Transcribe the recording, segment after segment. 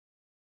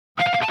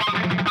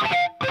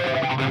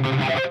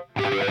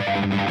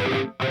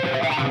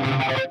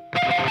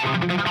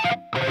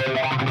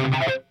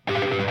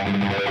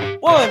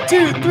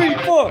2, 3,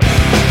 4.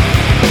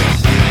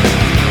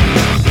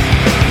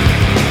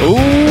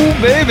 Oh,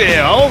 baby.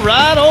 All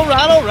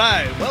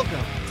right. Welcome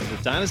to the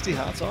Dynasty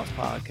Hot Sauce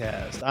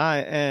Podcast. I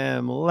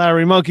am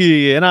Larry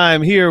Monkey, and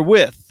I'm here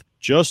with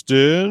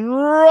Justin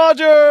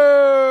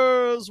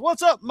Rogers.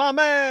 What's up, my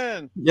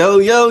man? Yo,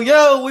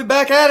 we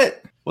back at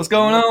it. What's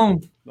going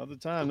on? Another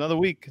time, another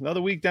week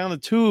down the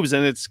tubes,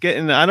 and it's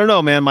getting, I don't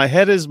know, man, my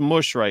head is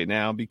mush right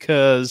now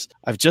because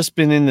I've just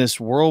been in this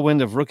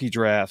whirlwind of rookie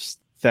drafts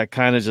that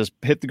kind of just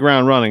hit the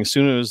ground running as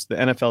soon as the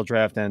NFL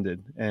draft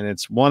ended, and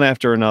it's one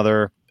after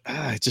another.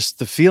 Just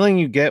the feeling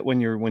you get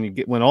when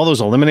all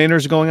those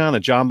eliminators are going on, the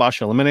John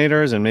Bosch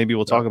eliminators, and maybe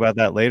we'll talk about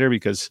that later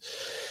because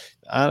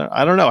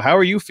I don't know. How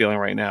are you feeling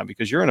right now?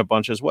 Because you're in a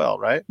bunch as well,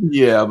 right?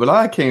 Yeah, but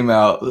I came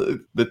out,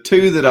 the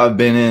two that I've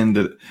been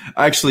in,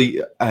 I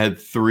had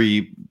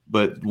three,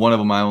 but one of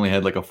them I only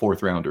had like a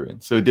fourth rounder in.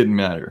 So it didn't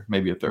matter.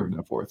 Maybe a third and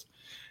a fourth.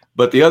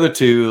 But the other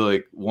two,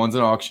 like one's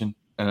an auction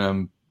and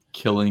I'm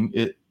killing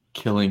it,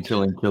 killing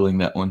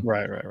that one.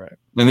 Right.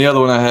 And the other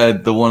one I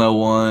had the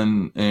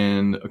 101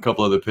 and a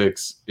couple other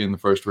picks in the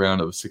first round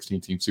of a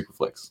 16-team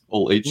Superflex,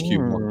 old HQ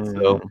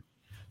one.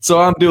 So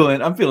I'm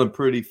feeling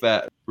pretty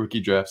fat rookie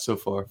draft so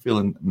far.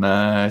 Feeling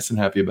nice and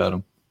happy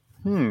about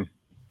them.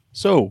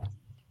 So,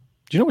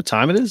 do you know what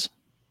time it is?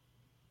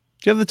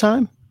 Do you have the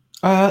time?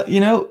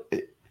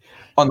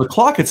 On the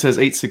clock it says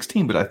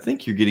 8:16, but I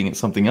think you're getting at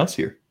something else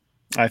here.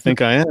 I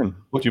think I am.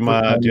 Do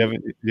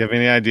you have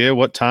any idea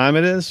what time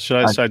it is? Should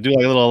I do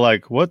like a little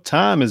what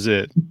time is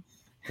it?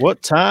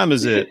 What time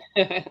is it?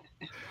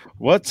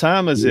 What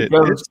time is it?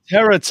 It's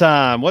Terra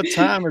time. What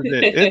time is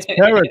it? It's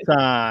Terra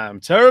time.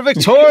 Terra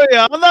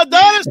Victoria on the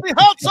Dynasty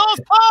Hot Sauce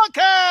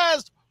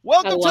Podcast.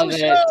 Welcome to the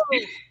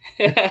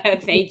show.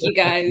 Thank you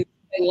guys.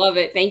 I love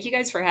it. Thank you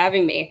guys for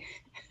having me.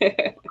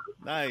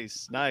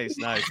 Nice.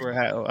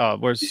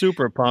 We're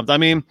super pumped. I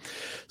mean,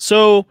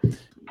 so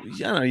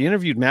you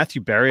interviewed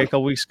Matthew Berry a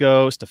couple weeks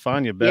ago,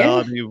 Stefania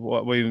Bell. Yeah.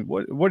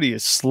 What are you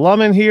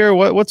slumming here?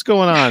 What's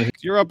going on?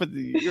 You're up at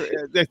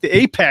the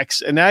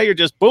apex, and now you're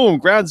just boom,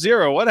 ground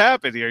zero. What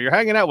happened here? You're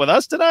hanging out with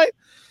us tonight?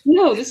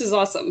 No, this is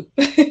awesome.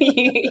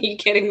 You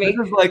kidding me?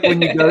 This is like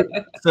when you go.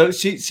 So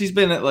she's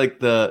been at like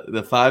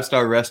the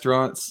 5-star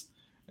restaurants,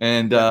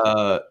 and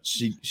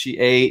she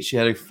ate. She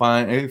had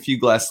a few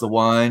glasses of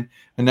wine.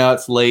 And now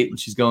it's late, and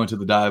she's going to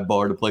the dive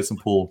bar to play some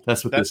pool.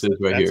 That's what this is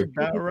right here.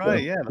 That's about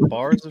right. Yeah, the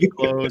bars are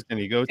closed, and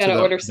you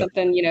gotta order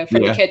something,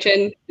 from the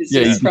kitchen.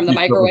 From the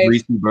microwave.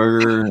 Greasy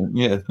burger.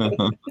 Yeah.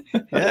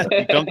 Yeah.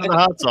 You come to the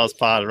hot sauce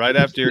pod right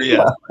after.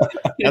 Yeah.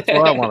 That's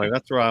where I want to.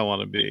 That's where I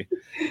want to be.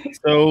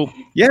 So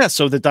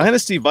So the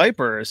Dynasty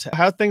Vipers.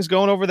 How things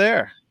going over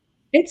there?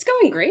 It's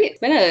going great. It's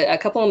been a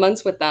couple of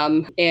months with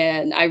them,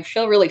 and I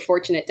feel really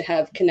fortunate to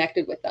have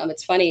connected with them.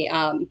 It's funny.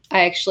 I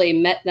actually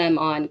met them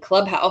on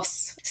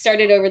Clubhouse.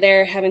 Started over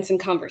there having some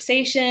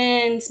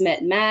conversations,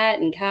 met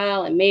Matt and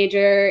Kyle and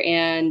Major,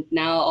 and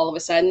now all of a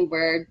sudden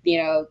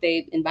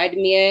they invited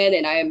me in,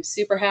 and I am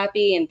super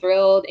happy and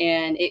thrilled,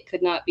 and it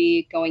could not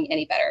be going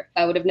any better.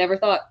 I would have never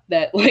thought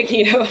that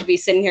I'd be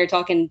sitting here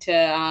talking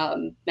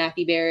to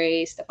Matthew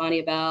Berry,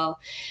 Stefania Bell,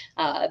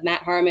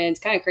 Matt Harmon.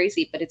 It's kind of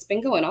crazy, but it's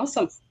been going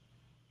awesome.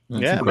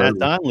 That's incredible.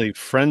 Matt Donnelly,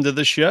 friend of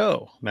the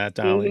show. Matt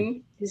Donnelly. Mm-hmm.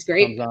 He's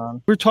great.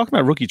 We're talking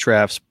about rookie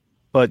drafts,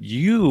 but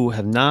you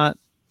have not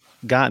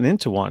gotten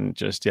into one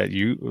just yet.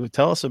 You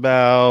tell us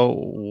about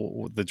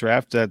the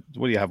draft what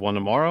do you have, one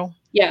tomorrow?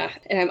 Yeah,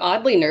 and I'm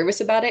oddly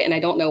nervous about it, and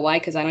I don't know why,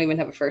 because I don't even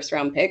have a first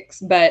round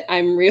picks, but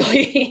I'm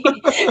really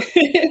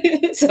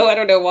so I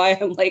don't know why.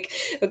 I'm like,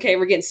 okay,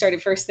 we're getting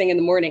started first thing in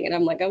the morning, and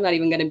I'm like, I'm not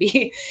even going to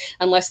be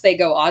unless they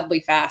go oddly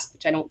fast,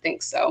 which I don't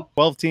think so.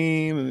 12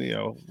 team,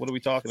 what are we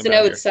talking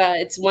about? So no,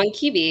 it's one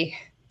QB,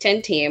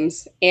 10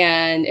 teams,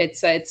 and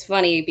it's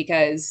funny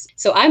because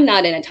I'm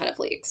not in a ton of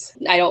leagues.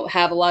 I don't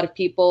have a lot of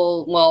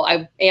people. Well,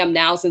 I am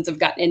now since I've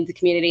gotten into the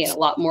community and a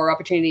lot more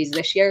opportunities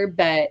this year,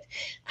 but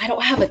I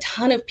don't have a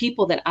ton of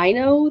people that I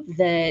know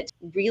that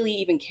really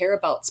even care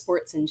about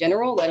sports in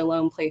general, let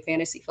alone play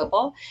fantasy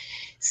football.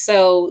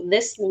 So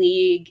this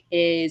league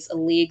is a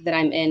league that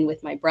I'm in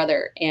with my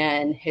brother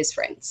and his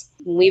friends.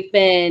 We've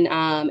been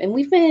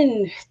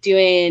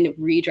doing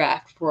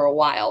redraft for a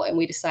while, and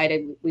we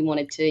decided we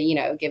wanted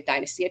to, give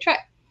Dynasty a try.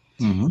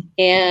 Mm-hmm.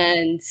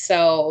 And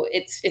so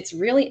it's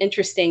really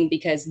interesting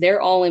because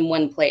they're all in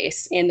one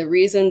place. And the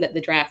reason that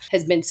the draft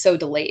has been so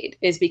delayed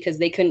is because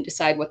they couldn't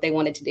decide what they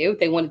wanted to do.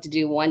 They wanted to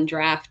do one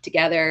draft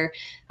together,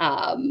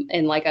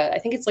 and I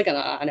think it's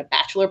on a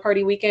bachelor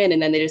party weekend.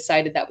 And then they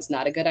decided that was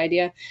not a good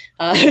idea.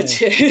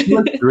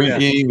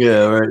 Drinking,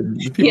 right?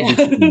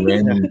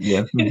 Random,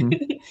 yeah. Mm-hmm.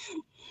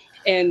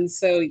 And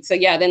so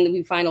then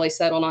we finally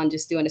settled on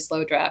just doing a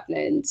slow draft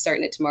and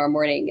starting it tomorrow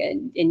morning.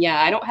 And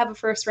I don't have a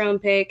first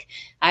round pick.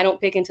 I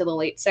don't pick into the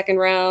late second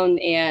round.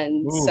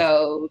 And Ooh.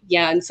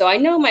 so I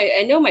know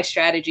my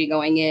strategy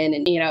going in,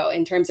 and,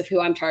 in terms of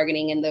who I'm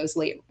targeting in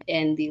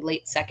the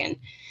late second.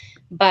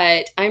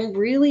 But I'm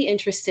really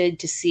interested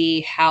to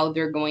see how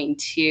they're going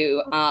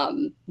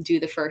to do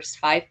the first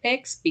 5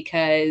 picks,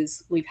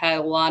 because we've had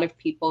a lot of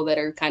people that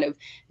are kind of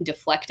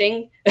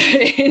deflecting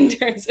in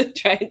terms of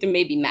trying to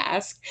maybe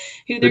mask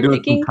who They're they're doing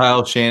picking. some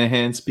Kyle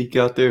Shanahan speak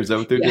out there. Is that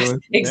what they're Yes,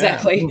 doing?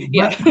 exactly.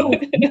 Yeah.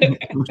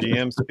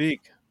 GM speak.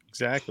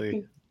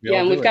 Exactly.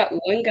 Yeah, and we've got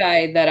one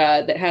guy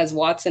that has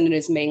Watson as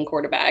his main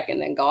quarterback,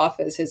 and then Goff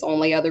as his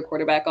only other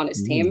quarterback on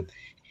his team.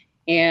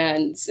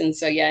 And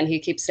so and he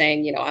keeps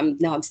saying, you know,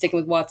 I'm sticking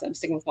with Watson. I'm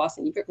sticking with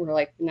Watson. We're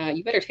like, no,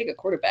 you better take a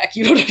quarterback.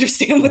 You don't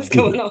understand what's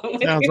going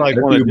on. Sounds like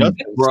one of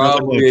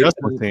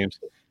Justin's teams.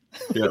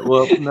 Yeah,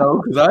 well,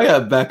 no, because I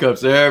have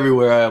backups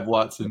everywhere. I have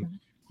Watson.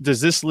 Does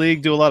this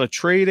league do a lot of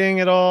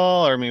trading at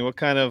all? Or, I mean, what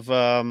kind of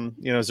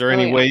is there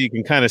any way you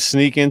can kind of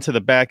sneak into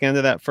the back end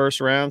of that first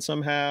round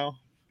somehow?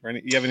 Or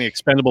you have any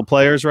expendable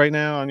players right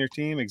now on your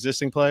team,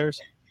 existing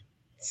players?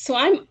 So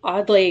I'm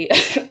oddly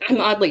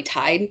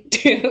tied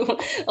to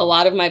a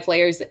lot of my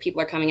players that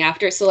people are coming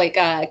after. So like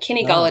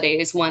Kenny Golladay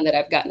is one that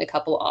I've gotten a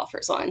couple of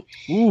offers on.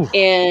 Ooh.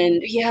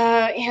 And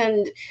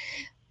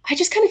I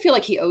just kind of feel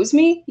like he owes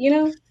me, you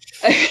know?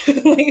 I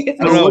don't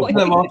know what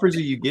kind of offers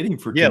are you getting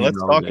for Kenny let's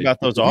Golladay? talk about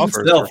those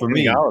offers for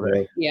me.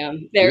 Golladay. Yeah,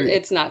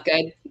 it's not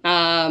good.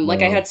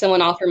 Like I had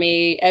someone offer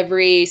me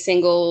every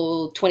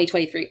single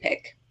 2023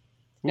 pick.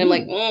 And I'm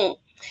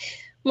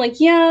like,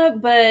 yeah,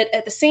 but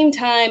at the same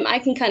time, I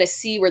can kind of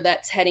see where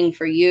that's heading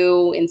for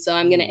you. And so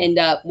I'm going to end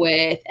up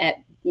with, at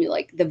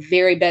like the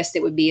very best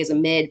it would be as a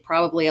mid,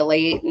 probably a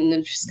late. And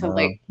it's just kind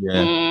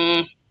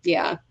of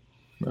Yeah,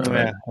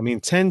 I mean,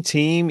 10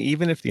 team,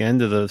 even if the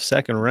end of the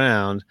second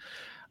round,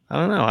 I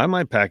don't know. I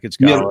might package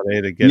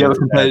Golladay to get. Do you have a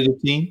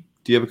competitive team?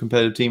 Do you have a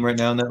competitive team right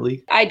now in that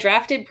league? I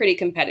drafted pretty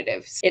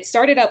competitive. It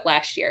started up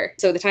last year.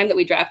 So the time that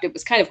we drafted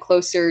was kind of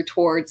closer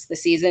towards the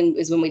season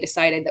is when we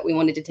decided that we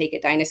wanted to take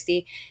it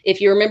dynasty.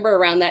 If you remember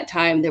around that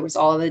time, there was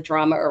all of the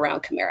drama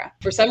around Kamara.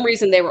 For some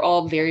reason, they were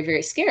all very,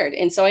 very scared.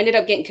 And so I ended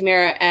up getting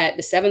Kamara at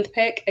the 7th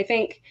pick, I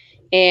think.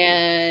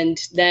 And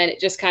then it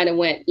just kind of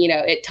went,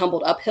 it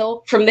tumbled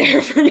uphill from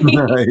there for me.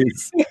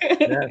 Nice.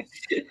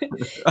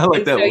 I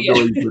like that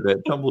one. For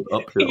that tumbled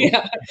uphill.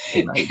 Yeah.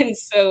 Nice. And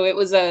so it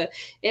was a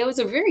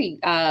very,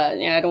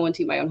 I don't want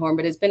to toot my own horn,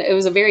 but it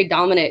was a very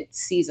dominant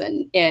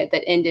season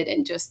that ended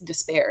in just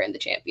despair in the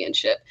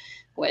championship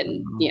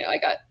when, I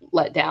got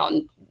let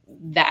down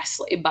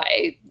vastly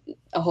by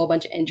a whole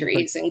bunch of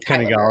injuries and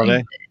Kenny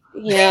Golladay.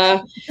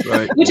 Yeah.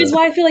 Right. Which is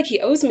why I feel like he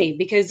owes me,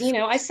 because,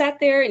 I sat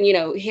there and,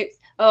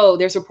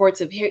 there's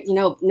reports of here,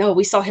 no,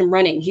 we saw him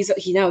running. He's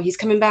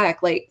coming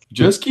back. Like,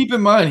 just keep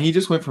in mind, he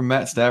just went from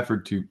Matt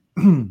Stafford to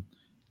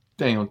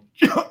Daniel.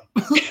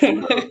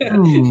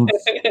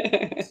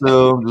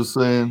 So I'm just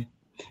saying.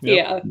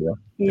 Yeah.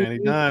 Many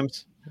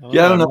times. I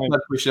don't know if I'd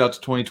push it out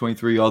to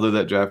 2023, although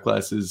that draft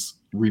class is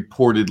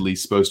reportedly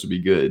supposed to be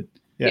good.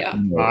 Yeah.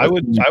 I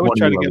would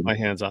try to get my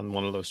hands on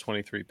one of those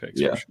 23 picks.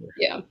 Yeah. For sure.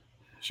 Yeah.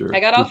 Sure. I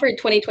got offered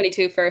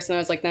 2022 first, and I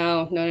was like,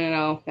 no.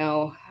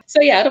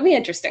 So yeah, it'll be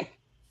interesting.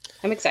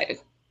 I'm excited.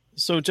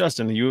 So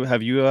Justin,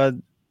 have you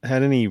had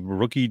any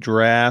rookie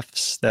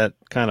drafts that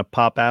kind of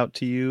pop out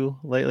to you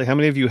lately? How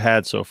many have you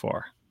had so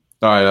far?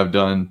 All right, I've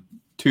done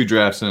 2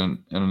 drafts and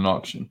an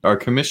auction. Our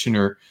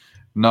commissioner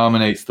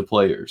nominates the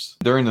players.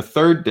 During the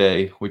 3rd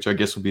day, which I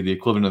guess would be the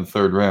equivalent of the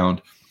 3rd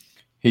round,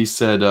 he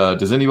said,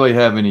 does anybody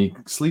have any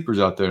sleepers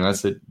out there? And I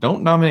said,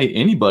 don't nominate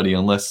anybody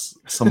unless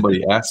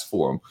somebody asks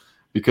for them,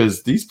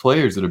 because these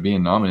players that are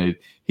being nominated,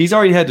 he's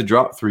already had to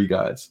drop 3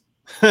 guys.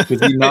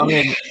 Because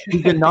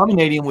he's been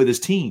nominating with his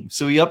team.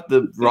 So he upped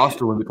the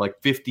roster with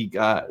like 50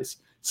 guys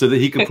so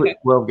that he could put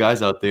 12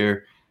 guys out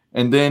there.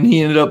 And then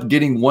he ended up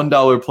getting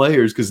 $1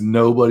 players because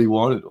nobody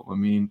wanted them. I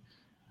mean,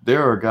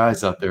 there are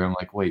guys out there. I'm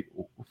like, wait,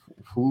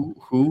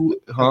 who,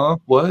 huh?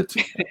 What?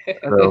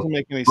 Doesn't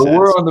make any sense. But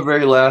we're on the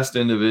very last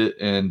end of it.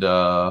 And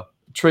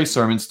Trey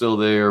Sermon's still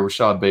there.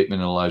 Rashad Bateman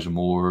and Elijah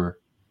Moore.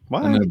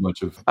 What? And then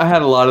I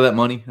had a lot of that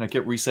money, and I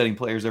kept resetting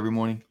players every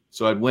morning.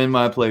 So I'd win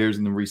my players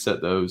and then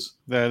reset those.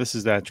 Yeah, this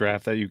is that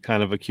draft that you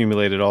kind of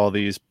accumulated all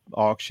these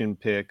auction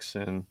picks.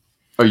 And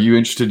are you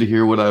interested to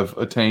hear what I've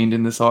attained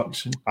in this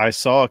auction? I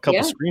saw a couple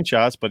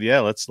screenshots, but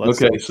let's.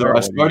 Okay, so I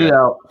started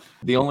out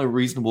the only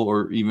reasonable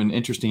or even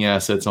interesting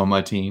assets on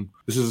my team.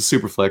 This is a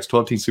super flex,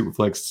 12-team super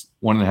flex,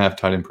 1.5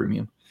 tight end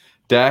premium.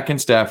 Dak and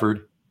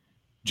Stafford,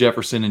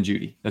 Jefferson and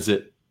Judy. That's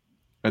it.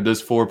 And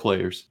those 4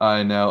 players.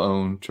 I now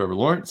own Trevor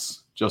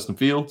Lawrence, Justin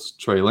Fields,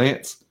 Trey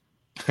Lance,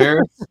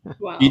 Harris,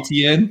 Wow.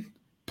 ETN,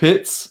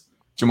 Pitts,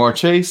 Jamar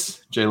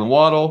Chase, Jalen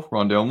Waddle,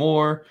 Rondale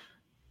Moore,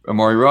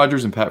 Amari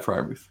Rodgers, and Pat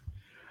Fryermuth.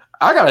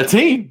 I got a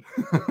team.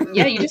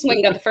 Yeah, you just went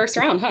and got the first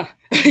round, huh?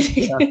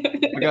 Yeah,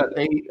 I got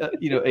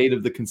 8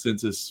 of the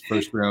consensus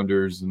first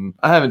rounders, and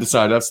I haven't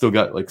decided. I've still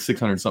got like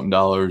 $600 something,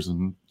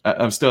 and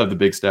I still have the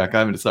big stack. I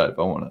haven't decided if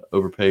I want to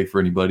overpay for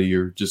anybody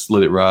or just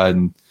let it ride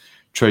and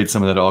trade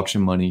some of that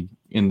auction money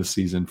in the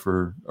season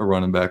for a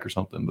running back or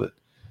something. But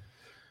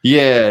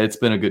Yeah, it's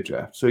been a good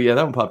draft. So yeah,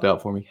 that one popped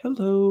out for me.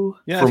 Hello.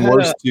 Yeah, From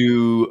worst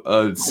to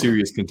a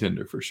serious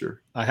contender for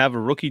sure. I have a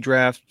rookie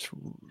draft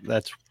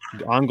that's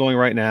ongoing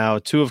right now.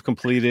 2 have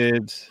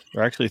completed,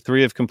 or actually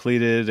 3 have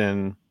completed,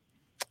 and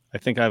I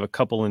think I have a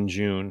couple in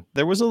June.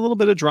 There was a little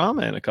bit of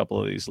drama in a couple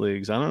of these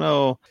leagues. I don't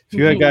know if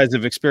you guys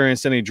have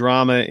experienced any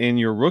drama in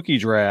your rookie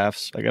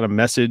drafts. I got a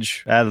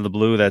message out of the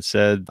blue that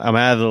said, I'm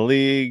out of the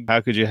league.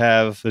 How could you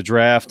have the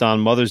draft on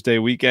Mother's Day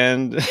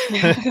weekend? Like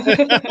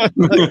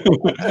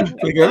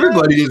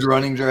everybody is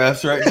running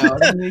drafts right now.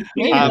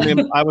 I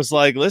mean, I was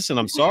like, listen,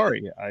 I'm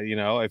sorry.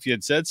 If you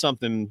had said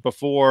something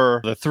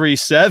before the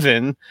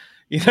 3-7,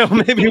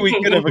 maybe we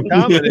could have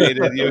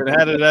accommodated you and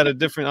had it on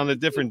a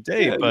different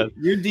date. Yeah, but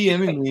you're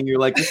DMing me and you're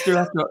like, this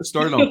draft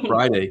started on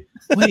Friday.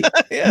 Wait,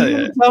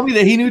 tell me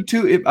that he knew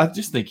too. I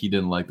just think he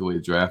didn't like the way the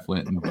draft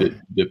went and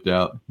dipped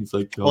out. He's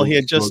like, well, he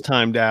had just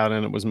timed out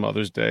and it was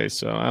Mother's Day,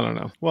 so I don't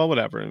know. Well,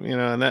 whatever,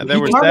 and that there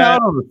was that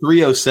out on the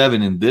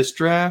 307 in this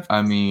draft.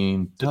 I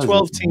mean, the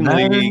 12-team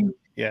league.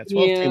 Yeah,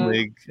 12-team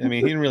league. I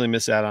mean, he didn't really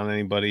miss out on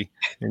anybody.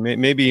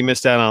 Maybe he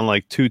missed out on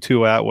like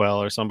Tutu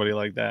Atwell or somebody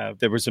like that.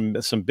 There was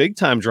some big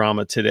time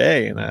drama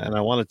today, and I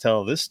want to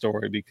tell this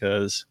story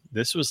because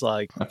this was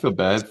like, I feel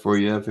bad for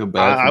you. I feel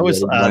bad. I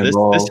was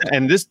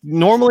this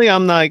normally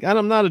I'm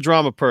not a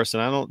drama person.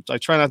 I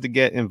try not to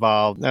get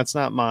involved. That's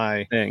not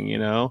my thing,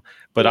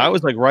 But I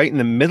was like right in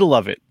the middle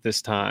of it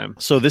this time.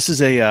 So this is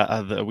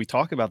we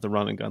talk about the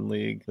Run and Gun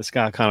League, the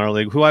Scott Connor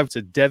League, it's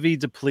a Devi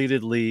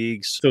depleted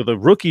league. So the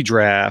rookie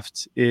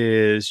draft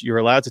is you're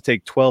allowed to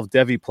take 12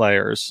 Devi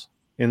players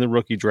in the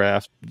rookie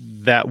draft.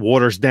 That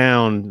waters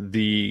down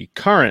the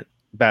current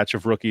batch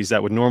of rookies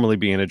that would normally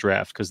be in a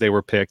draft because they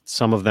were picked.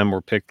 Some of them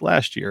were picked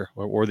last year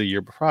or the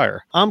year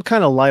prior. I'm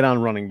kind of light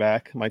on running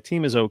back. My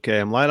team is okay.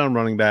 I'm light on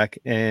running back,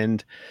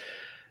 and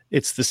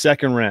it's the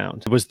second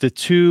round. It was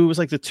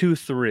like the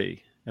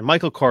 2-3. And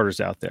Michael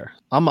Carter's out there.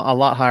 I'm a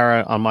lot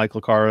higher on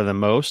Michael Carter than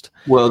most.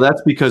 Well,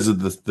 that's because of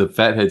the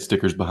fathead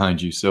stickers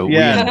behind you. So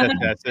yeah,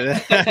 that's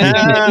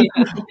it.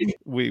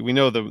 we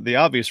know the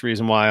obvious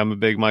reason why I'm a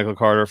big Michael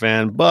Carter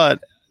fan.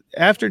 But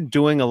after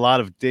doing a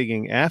lot of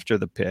digging after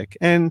the pick,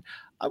 and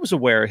I was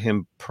aware of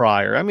him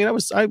prior. I mean,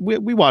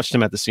 we watched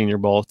him at the Senior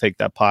Bowl take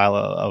that pile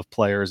of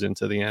players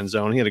into the end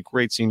zone. He had a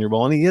great Senior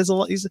Bowl, and he's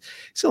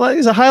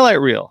a highlight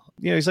reel.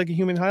 He's like a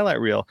human highlight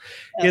reel.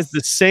 Yes. He has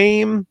the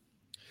same.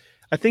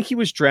 I think he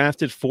was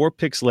drafted 4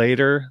 picks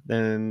later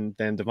than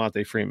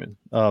Devontae Freeman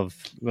of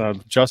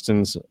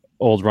Justin's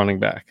old running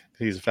back.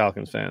 He's a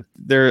Falcons fan.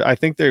 I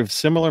think they're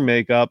similar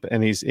makeup,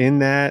 and he's in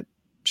that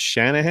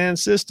Shanahan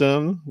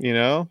system,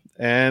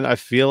 and I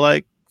feel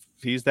like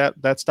he's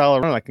that style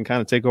of run. I can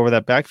kind of take over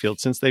that backfield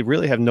since they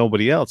really have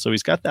nobody else. So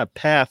he's got that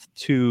path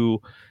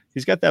to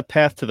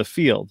the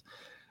field.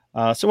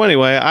 So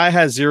anyway, I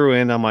had zero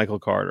in on Michael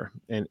Carter,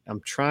 and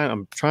I'm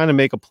trying to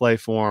make a play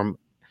for him.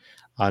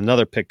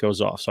 Another pick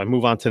goes off. So I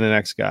move on to the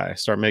next guy. I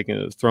start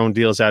throwing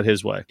deals out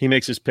his way. He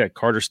makes his pick.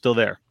 Carter's still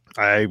there.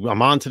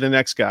 I'm on to the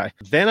next guy.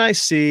 Then I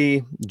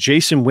see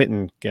Jason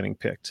Witten getting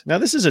picked. Now,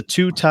 this is a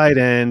 2 tight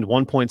end,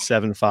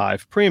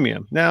 1.75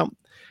 premium. Now,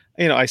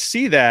 I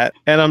see that,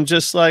 and I'm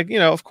just like,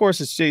 of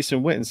course it's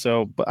Jason Witten.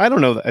 So, but I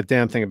don't know a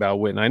damn thing about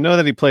Witten. I know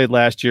that he played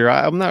last year.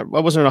 I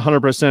wasn't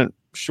 100%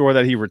 sure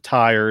that he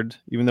retired,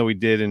 even though he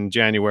did in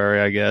January,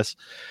 I guess.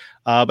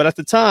 But at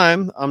the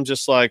time, I'm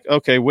just like,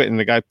 okay, Witten,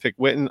 the guy picked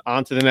Witten,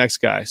 on to the next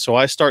guy. So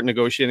I start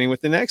negotiating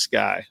with the next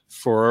guy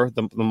for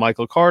the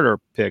Michael Carter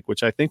pick,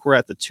 which I think we're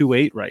at the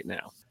 2.8 right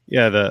now.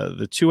 Yeah,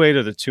 the 2.8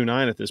 or the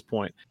 2.9 at this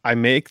point. I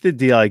make the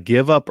deal. I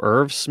give up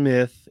Irv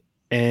Smith,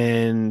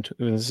 and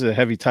this is a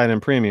heavy tight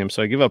end premium.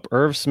 So I give up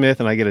Irv Smith,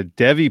 and I get a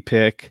Devi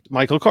pick,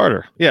 Michael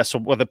Carter. Yeah, so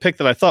the pick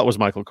that I thought was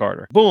Michael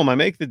Carter. Boom, I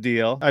make the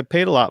deal. I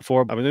paid a lot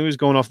for it. I knew he was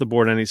going off the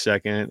board any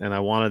second, and I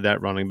wanted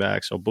that running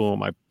back. So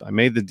boom, I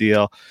made the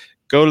deal.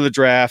 Go to the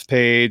draft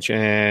page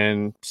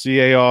and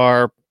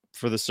CAR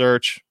for the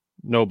search,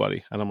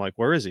 nobody. And I'm like,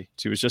 where is he?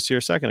 He was just here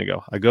a second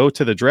ago. I go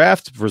to the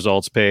draft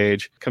results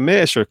page,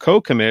 commish or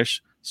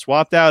co-commish,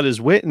 swapped out his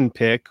Witten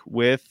pick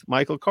with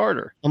Michael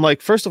Carter. I'm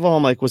like, first of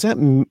all, was that,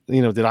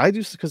 did I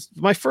do, because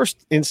my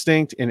first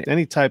instinct in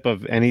any type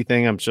of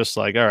anything, I'm just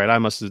like, all right,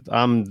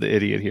 I'm the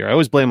idiot here. I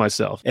always blame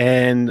myself.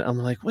 And I'm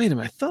like, wait a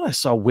minute, I thought I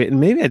saw Witten.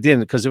 Maybe I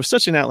didn't, because it was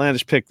such an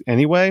outlandish pick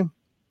anyway.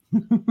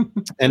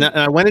 And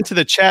I went into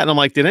the chat and I'm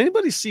like, did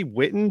anybody see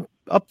Witten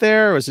up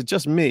there, or is it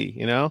just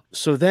me?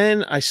 So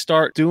then I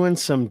start doing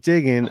some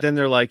digging. Then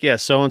they're like, yeah,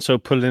 so and so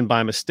put it in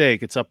by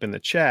mistake. It's up in the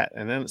chat.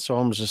 And then so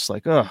I'm just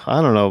like, oh,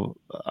 I don't know.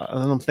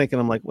 And I'm thinking,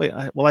 I'm like, wait,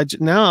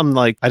 now I'm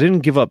like, I didn't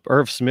give up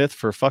Irv Smith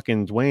for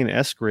fucking Dwayne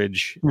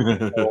Eskridge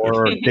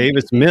or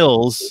Davis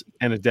Mills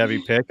and a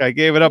Devi pick. I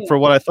gave it up for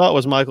what I thought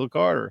was Michael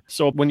Carter.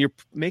 So when you're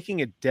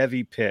making a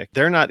Devi pick,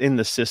 they're not in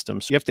the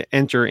system. So you have to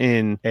enter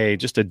in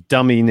just a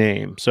dummy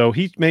name. So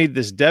he made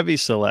this Devi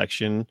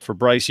selection for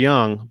Bryce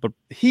Young, but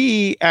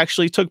he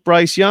actually took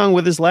Bryce Young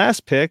with his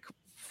last pick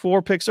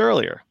 4 picks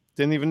earlier.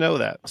 Didn't even know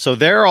that. So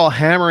they're all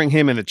hammering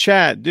him in the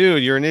chat.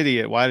 Dude, you're an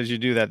idiot. Why did you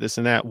do that? This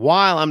and that.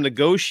 While I'm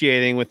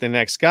negotiating with the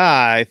next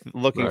guy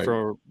looking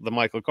for the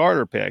Michael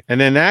Carter pick.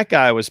 And then that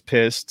guy was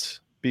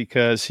pissed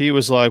because he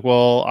was like,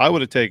 well, I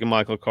would have taken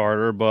Michael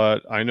Carter,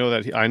 but I know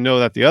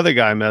that the other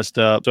guy messed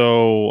up.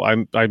 So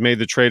I made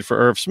the trade for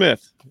Irv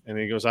Smith. And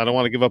he goes, I don't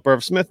want to give up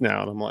Irv Smith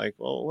now. And I'm like,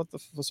 well,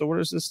 so what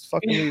does this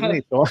fucking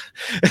mean?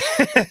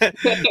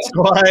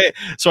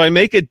 So I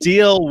make a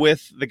deal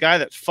with the guy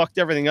that fucked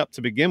everything up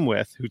to begin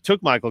with, who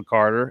took Michael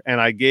Carter, and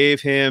I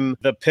gave him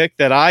the pick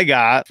that I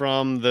got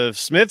from the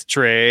Smith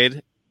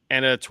trade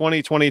and a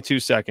 2022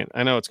 second.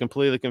 I know it's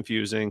completely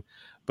confusing.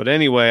 But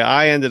anyway,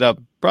 I ended up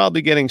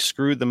probably getting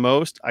screwed the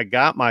most. I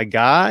got my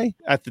guy.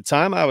 At the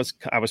time, I was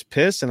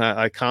pissed, and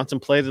I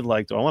contemplated,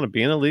 like, do I want to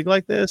be in a league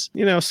like this?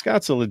 You know,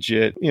 Scott's a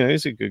legit,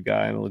 he's a good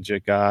guy and a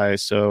legit guy.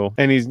 So,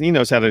 and he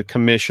knows how to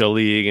commish a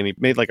league, and he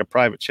made like a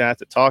private chat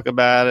to talk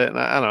about it. And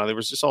I don't know, there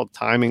was just all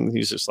timing.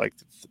 He's just like,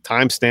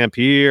 timestamp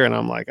here, and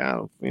I'm like, I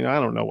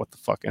don't know what the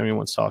fuck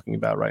anyone's talking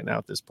about right now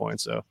at this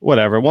point. So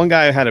whatever. One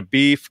guy had a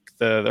beef.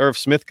 The Irv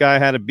Smith guy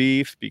had a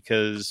beef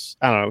because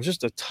I don't know. It was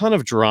just a ton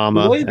of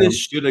drama. The way this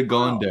should have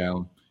gone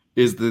down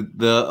is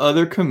the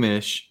other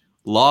commish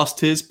lost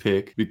his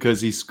pick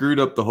because he screwed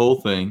up the whole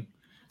thing.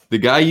 The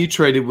guy you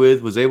traded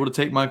with was able to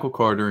take Michael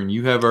Carter, and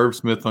you have Irv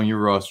Smith on your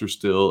roster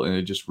still, and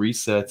it just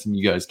resets, and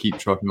you guys keep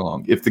trucking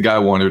along. If the guy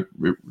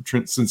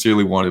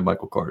sincerely wanted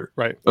Michael Carter,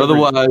 right?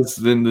 Otherwise,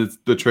 then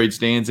the trade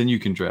stands, and you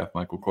can draft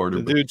Michael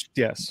Carter. The dude,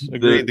 yes,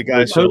 agreed. The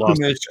guy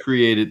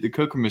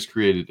Kokemish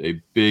created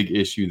a big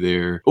issue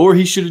there, or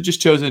he should have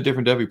just chosen a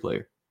different Devy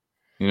player.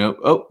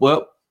 Oh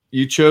well,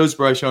 you chose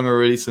Bryce Young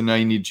already, so now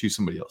you need to choose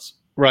somebody else.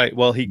 Right.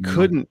 Well, he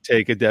couldn't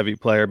take a Devy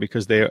player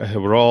because they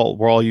were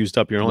all used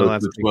up. You're only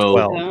allowed to take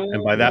 12.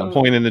 And by that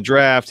point in the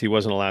draft, he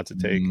wasn't allowed to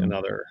take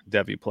another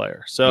Devy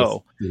player.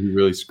 So he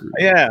really screwed.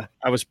 Yeah.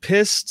 I was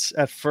pissed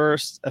at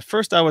first. At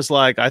first, I was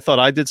like, I thought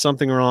I did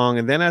something wrong.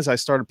 And then as I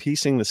started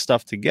piecing the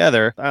stuff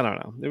together, I don't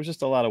know. There was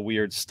just a lot of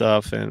weird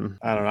stuff. And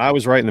I don't know. I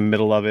was right in the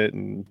middle of it.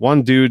 And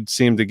one dude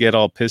seemed to get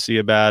all pissy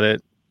about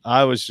it.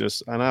 I was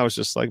just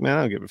like, man,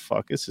 I don't give a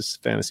fuck. It's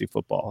just fantasy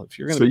football. If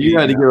you're going to, so you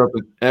had to give up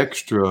an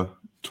extra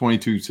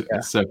 22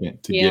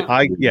 second to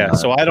get.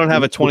 So I don't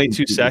have a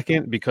 22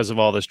 second because of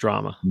all this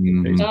drama.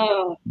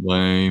 Oh.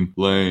 Lame.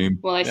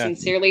 Well, I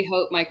sincerely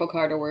hope Michael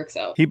Carter works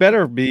out. He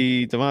better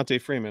be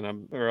Devontae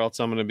Freeman, or else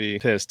I'm going to be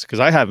pissed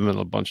because I have him in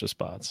a bunch of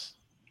spots.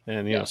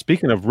 And,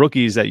 speaking of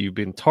rookies that you've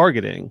been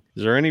targeting,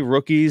 is there any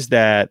rookies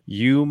that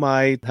you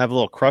might have a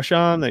little crush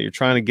on that you're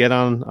trying to get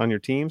on your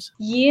teams?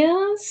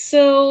 Yeah.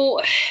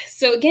 So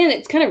again,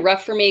 it's kind of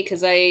rough for me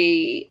because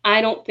I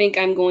don't think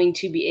I'm going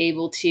to be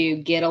able to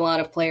get a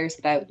lot of players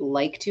that I would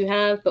like to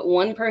have. But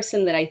one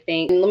person that I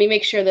think, and let me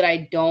make sure that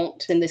I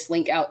don't send this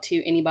link out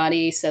to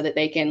anybody so that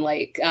they can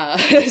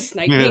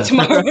snipe me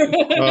tomorrow.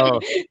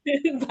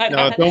 But,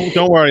 no,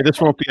 don't worry. This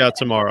won't be out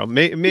tomorrow.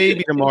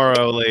 Maybe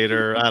tomorrow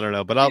later. I don't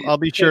know. But I'll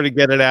be sure to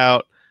get it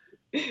out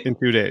in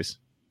 2 days.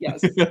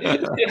 Yes.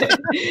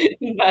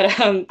 But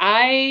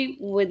I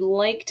would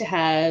like to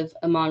have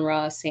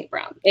Amon-Ra St.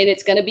 Brown. And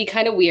it's going to be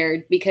kind of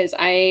weird because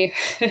I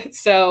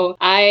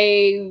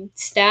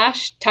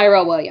stashed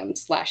Tyrell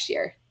Williams last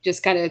year.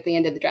 Just kind of at the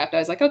end of the draft, I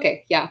was like,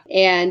 okay, yeah.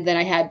 And then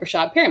I had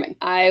Rashad Perriman.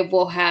 I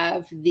will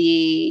have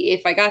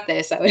if I got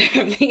this, I would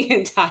have the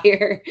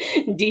entire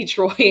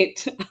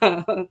Detroit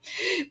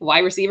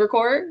wide receiver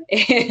core,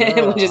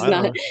 which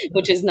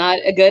is not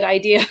a good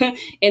idea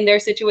in their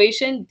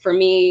situation. For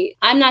me,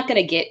 I'm not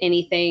going to get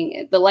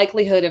anything. The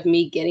likelihood of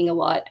me getting a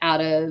lot out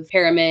of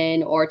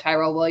Perriman or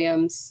Tyrell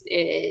Williams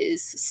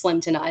is slim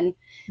to none.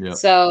 Yep.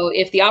 So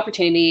if the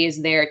opportunity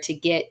is there to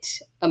get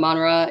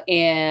Amon-Ra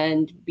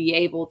and be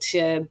able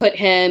to put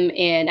him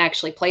and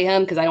actually play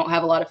him, because I don't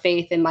have a lot of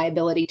faith in my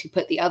ability to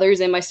put the others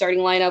in my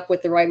starting lineup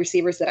with the wide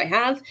receivers that I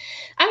have,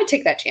 I would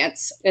take that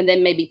chance and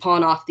then maybe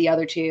pawn off the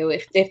other two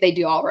if they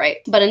do all right.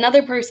 But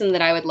another person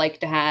that I would like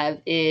to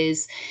have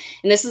is,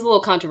 and this is a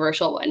little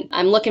controversial one,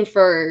 I'm looking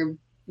for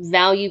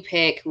value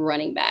pick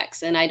running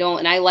backs. And I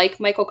like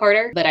Michael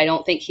Carter, but I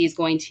don't think he's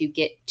going to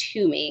get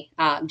to me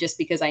just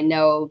because I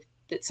know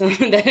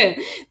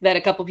that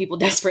a couple people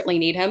desperately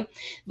need him.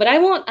 But I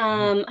want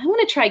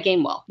to try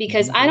Gainwell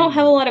because I don't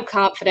have a lot of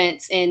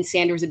confidence in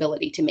Sanders'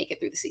 ability to make it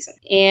through the season.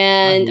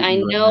 And I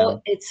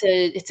know it's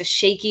a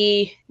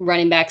shaky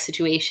running back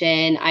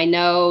situation. I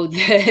know that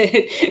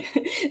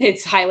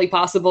it's highly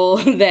possible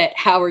that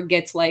Howard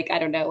gets 5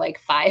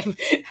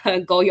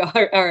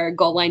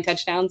 goal line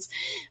touchdowns.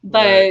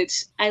 But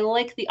I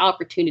like the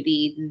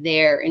opportunity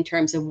there in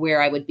terms of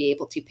where I would be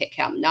able to pick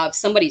him. Now, if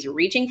somebody's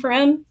reaching for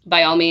him,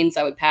 by all means,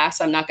 I would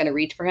pass. I'm not going to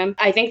reach for him.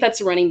 I think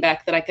that's a running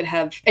back that I could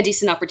have a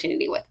decent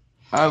opportunity with.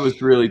 I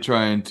was really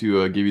trying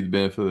to give you the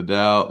benefit of the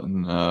doubt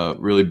and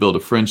really build a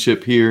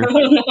friendship here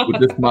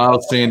with this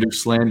Miles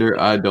Sanders slander.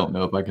 I don't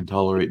know if I can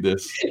tolerate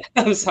this.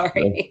 I'm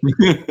sorry.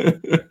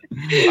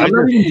 I'm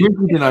not even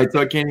drinking tonight, so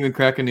I can't even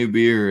crack a new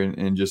beer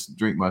and just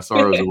drink my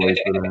sorrows away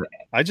for that.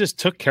 I just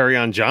took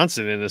Kerryon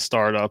Johnson in a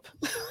startup.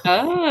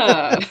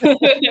 Ah.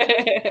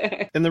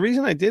 And the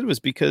reason I did was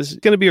because he's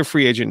going to be a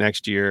free agent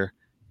next year.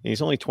 And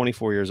he's only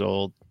 24 years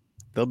old.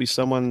 There'll be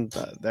someone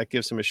that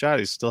gives him a shot.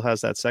 He still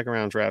has that second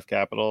round draft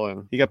capital,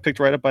 and he got picked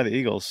right up by the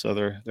Eagles. So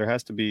there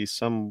has to be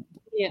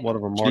somewhat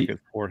of a market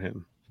for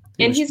him.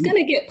 And he's going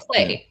to get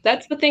play.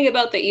 That's the thing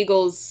about the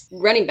Eagles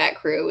running back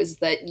crew, is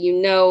that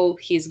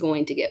he's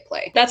going to get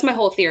play. That's my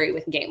whole theory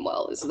with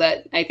Gainwell, is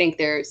that I think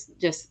there's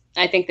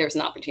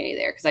an opportunity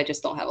there, because I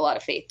just don't have a lot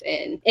of faith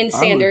in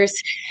Sanders.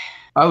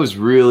 I was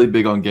really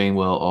big on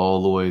Gainwell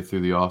all the way through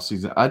the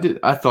offseason.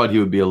 I thought he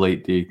would be a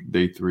late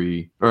day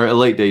 3 or a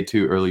late day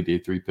 2, early day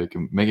 3 pick,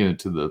 and making it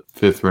to the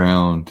 5th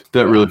round.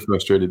 That really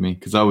frustrated me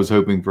because I was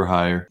hoping for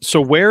higher.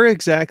 So where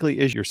exactly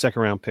is your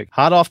second round pick?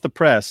 Hot off the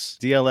press,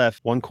 DLF,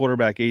 1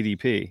 quarterback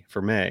ADP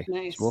for May.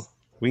 Nice. So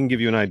we can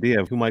give you an idea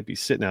of who might be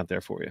sitting out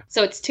there for you.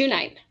 So it's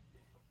 2-9.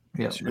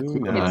 Yeah, It's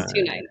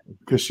 2-9.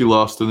 because she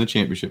lost in the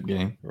championship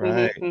game.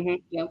 Right.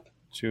 Yep.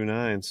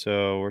 2-9.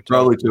 So we're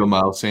probably to a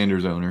Miles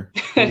Sanders owner.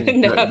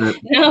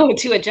 No,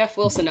 to a Jeff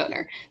Wilson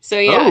owner. So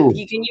yeah,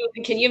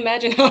 can you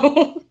imagine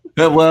how?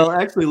 Well,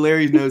 actually,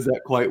 Larry knows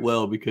that quite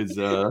well because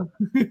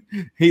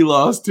he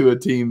lost to a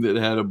team that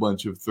had a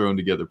bunch of thrown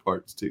together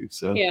parts too.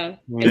 So it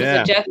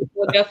was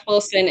Jeff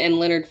Wilson and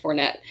Leonard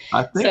Fournette.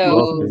 I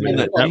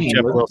think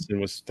Jeff Wilson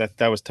was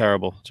that was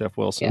terrible. Jeff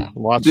Wilson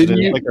watched it.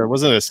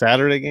 Wasn't it a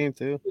Saturday game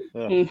too?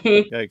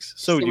 Yikes!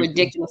 So a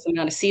ridiculous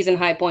amount of season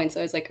high points.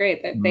 I was like,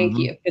 great, thank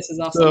you. This is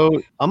awesome.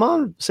 So I'm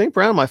on St.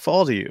 Brown. My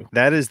fall to you.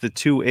 That is the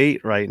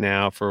 2-8 right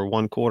now for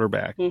 1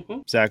 quarterback.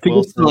 Zach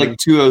Wilson. Like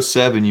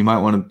 207. You might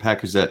want to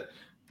package that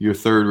your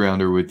 3rd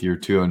rounder with your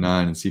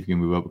 209 and see if you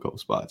can move up a couple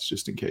spots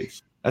just in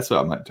case. That's what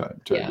I might try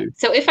to do.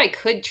 So if I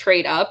could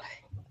trade up,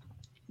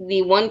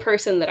 the one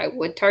person that I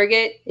would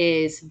target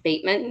is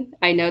Bateman.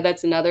 I know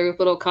that's another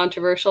little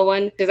controversial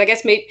one, because I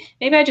guess maybe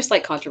I just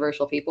like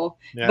controversial people.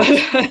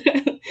 Yeah.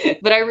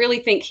 But I really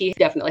think he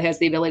definitely has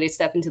the ability to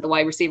step into the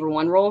wide receiver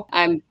 1 role.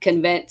 I'm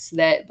convinced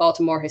that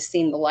Baltimore has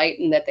seen the light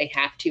and that they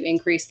have to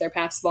increase their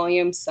pass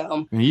volume.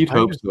 So you'd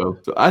hope so.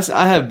 So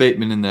I have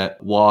Bateman in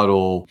that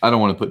Waddle. I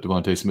don't want to put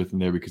Devontae Smith in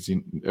there because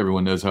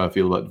everyone knows how I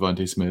feel about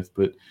Devontae Smith,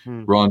 but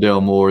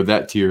Rondale Moore,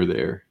 that tier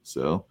there.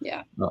 So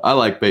I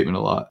like Bateman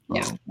a lot.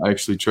 Yeah. I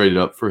actually traded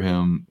up for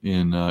him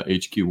in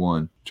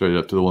HQ1. Traded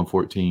up to the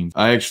 114.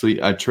 I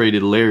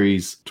traded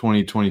Larry's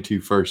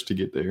 2022 first to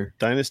get there.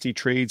 Dynasty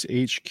Trades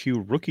HQ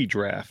rookie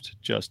draft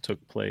just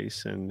took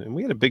place, and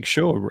we had a big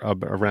show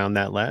around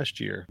that last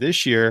year.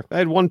 This year, I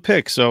had 1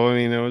 pick, so I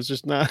mean, it was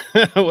just not.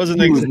 I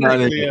wasn't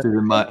exactly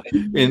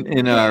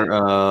in our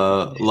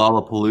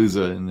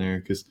Lollapalooza in there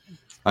because.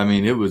 I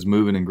mean, it was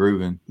moving and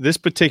grooving. This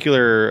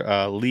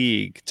particular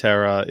league,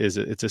 Tara, it's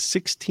a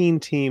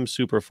 16-team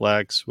super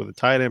flex with a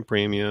tight end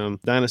premium,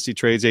 Dynasty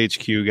Trades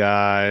HQ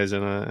guys,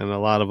 and a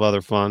lot of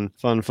other fun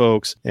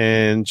folks.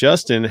 And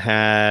Justin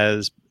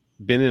has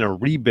been in a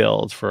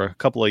rebuild for a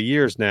couple of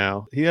years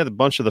now. He had a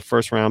bunch of the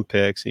first-round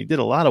picks. He did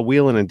a lot of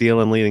wheeling and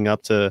dealing leading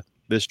up to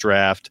this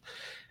draft.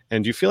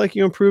 And do you feel like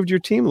you improved your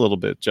team a little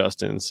bit,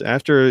 Justin,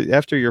 after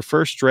your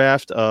first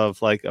draft of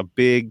like a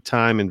big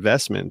time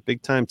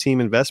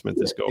team investment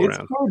this go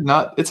around?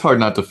 It's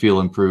hard not to feel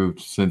improved,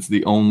 since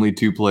the only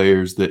 2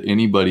 players that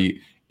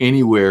anybody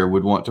anywhere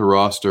would want to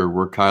roster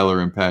were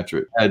Kyler and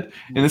Patrick. In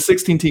the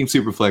 16-team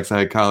Superflex, I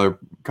had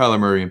Kyler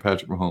Murray and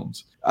Patrick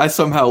Mahomes. I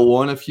somehow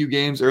won a few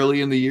games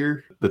early in the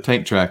year. The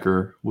Tank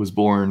Tracker was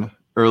born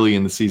early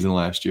in the season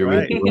last year.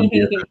 Right. We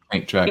had the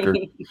Tank Tracker.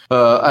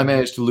 I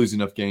managed to lose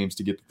enough games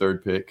to get the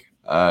 3rd pick.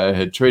 I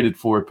had traded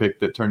for a pick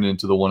that turned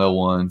into the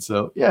 101.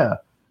 So, yeah.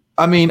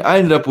 I mean,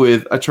 I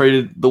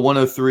traded the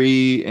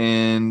 103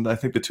 and I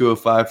think the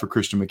 205 for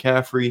Christian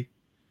McCaffrey.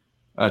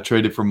 I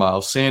traded for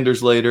Miles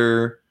Sanders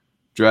later,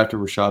 drafted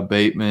Rashad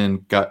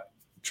Bateman, got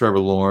Trevor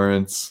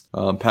Lawrence,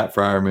 Pat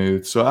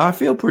Freiermuth. So I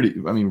feel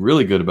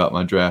really good about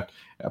my draft.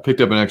 I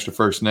picked up an extra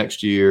first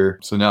next year.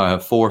 So now I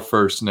have 4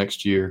 firsts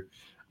next year.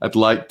 I'd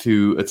like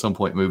to at some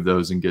point move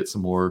those and get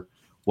some more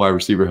wide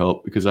receiver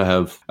help, because I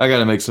got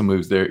to make some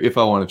moves there if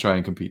I want to try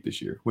and compete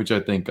this year, which I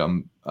think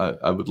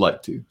I would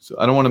like to. So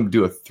I don't want to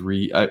do a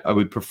 3. I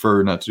would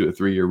prefer not to do a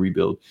 3-year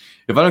rebuild.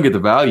 If I don't get the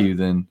value,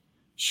 then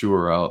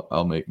sure,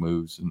 I'll make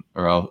moves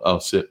or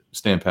I'll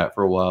stand pat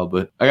for a while.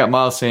 But I got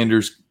Miles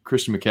Sanders,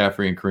 Christian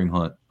McCaffrey, and Kareem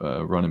Hunt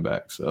running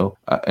back. So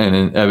and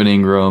then Evan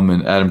Ingram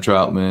and Adam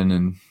Troutman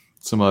and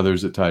some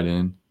others at tight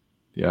end.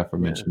 The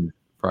aforementioned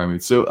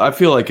Freiermuth. So I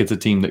feel like it's a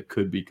team that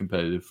could be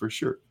competitive for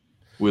sure,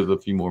 with a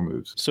few more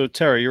moves. So,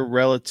 Tara, you're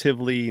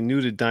relatively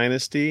new to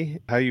Dynasty.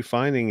 How are you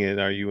finding it?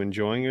 Are you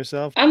enjoying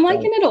yourself? I'm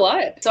liking it a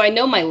lot. So I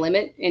know my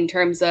limit in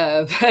terms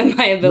of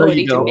my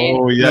ability to manage.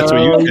 Oh, that's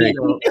what you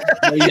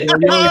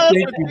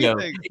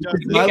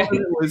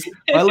think.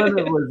 My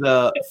limit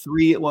was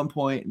 3 at one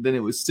point. Then it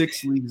was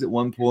 6 leagues at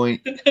one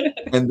point.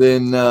 And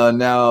then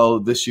now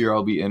this year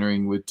I'll be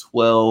entering with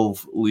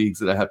 12 leagues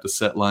that I have to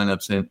set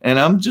lineups in. And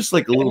I'm just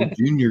like a little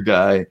junior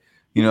guy.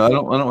 You know, I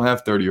don't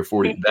have 30 or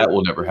 40. That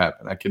will never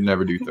happen. I can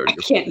never do 30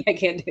 or 40. I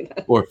can't do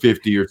that. Or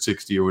 50 or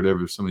 60 or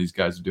whatever some of these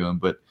guys are doing.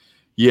 But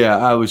Yeah,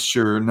 I was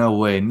sure. No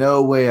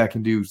way I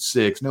can do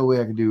 6. No way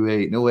I can do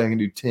 8. No way I can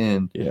do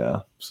 10. Yeah.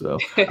 So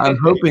I'm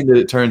hoping that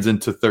it turns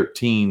into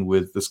 13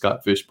 with the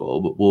Scott Fish Bowl,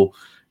 but we'll,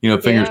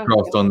 fingers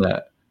crossed on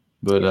that.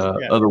 But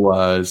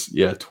otherwise,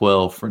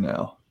 12 for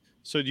now.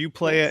 So do you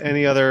play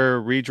any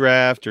other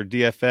redraft or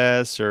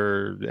DFS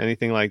or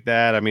anything like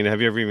that? I mean, have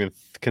you ever even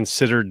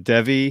considered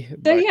Devy?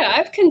 So yeah,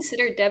 I've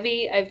considered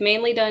Devy. I've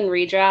mainly done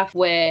redraft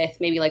with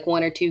maybe like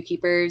 1 or 2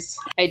 keepers.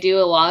 I do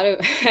a lot of,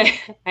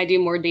 I do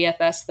more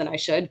DFS than I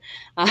should.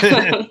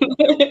 I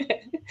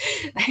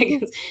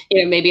guess,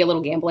 maybe a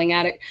little gambling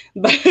addict,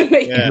 but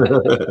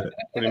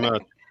pretty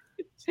much.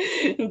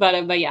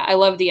 But yeah, I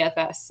love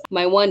DFS.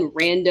 My one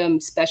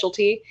random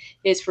specialty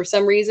is for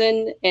some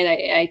reason, and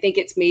I think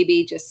it's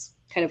maybe just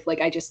kind of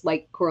like I just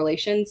like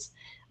correlations.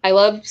 I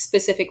love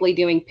specifically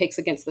doing picks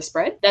against the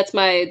spread. That's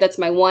my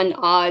one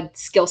odd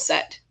skill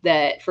set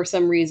that for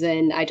some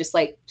reason I just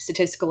like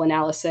statistical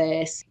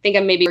analysis. I think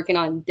I'm maybe working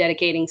on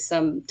dedicating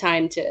some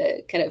time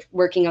to kind of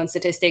working on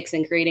statistics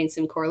and creating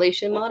some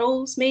correlation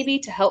models maybe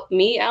to help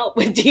me out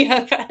with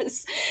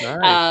DFS.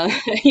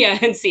 Nice.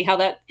 And see how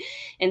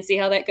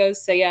that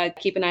goes. So yeah,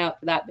 keep an eye out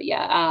for that. But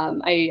yeah,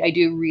 I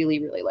do really,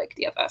 really like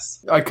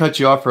DFS. I cut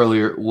you off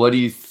earlier. What do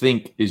you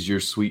think is your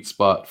sweet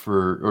spot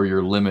or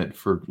your limit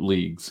for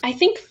leagues? I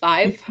think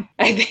 5.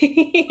 I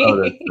think.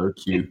 Oh, that's so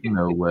cute.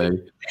 No way.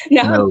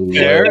 No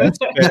way. That's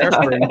fair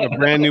for a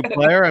brand new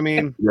player. I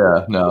mean,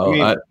 yeah, no.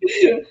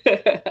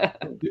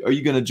 Are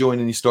you going to join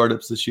any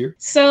startups this year?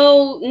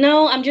 So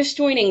no, I'm just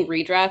joining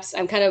redrafts.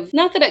 I'm kind of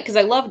not that because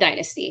I love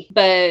Dynasty,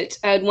 but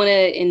I'd want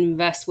to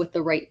invest with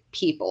the right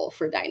people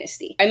for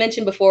Dynasty. I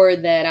mentioned before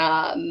that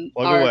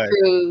our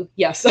crew,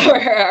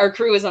 our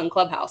crew is on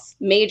Clubhouse.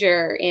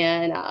 Major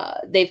and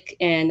a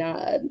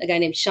guy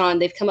named Sean,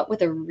 they've come up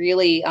with a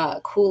really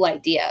cool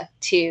idea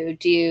to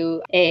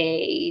do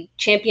a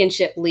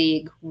championship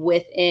league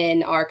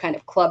within our kind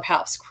of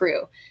Clubhouse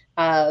crew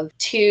of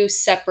two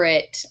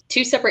separate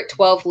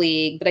 12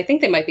 league, but I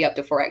think they might be up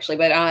to 4 actually,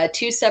 but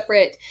 2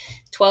 separate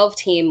 12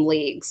 team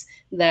leagues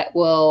that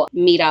will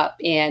meet up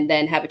and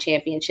then have a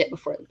championship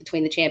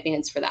between the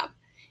champions for them.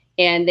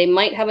 And they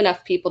might have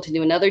enough people to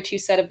do another 2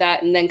 set of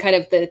that. And then kind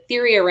of the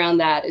theory around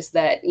that is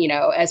that,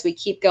 as we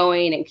keep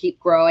going and keep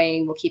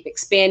growing, we'll keep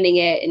expanding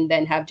it and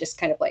then have just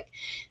kind of like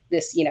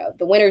this, the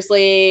winners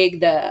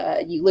league,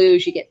 you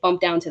lose, you get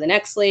bumped down to the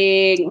next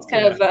league. It's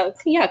kind of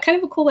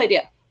a cool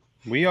idea.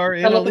 We are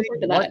in a league.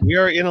 We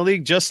are in a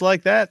league just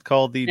like that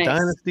called the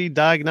Dynasty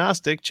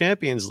Diagnostic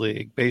Champions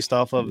League, based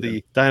off of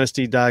the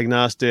Dynasty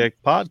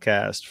Diagnostic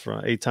podcast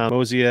from Eitan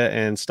Mozia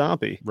and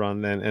Stompy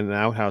run, and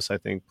Outhouse I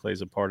think plays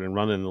a part in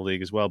running the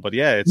league as well. But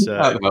yeah, it's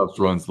Outhouse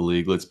runs the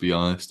league. Let's be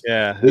honest.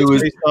 Yeah, it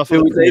was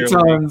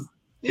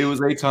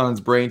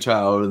Eitan's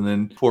brainchild, and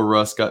then poor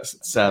Russ got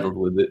saddled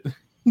with it.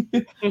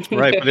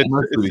 Right, but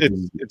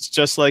it's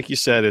just like you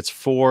said, it's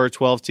 4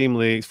 12-team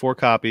leagues, 4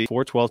 copy,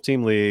 4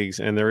 12-team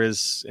leagues, and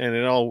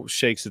it all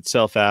shakes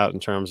itself out in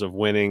terms of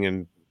winning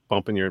and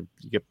you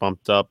get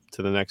bumped up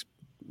to the next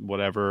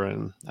whatever,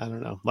 and I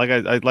don't know. Like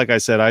I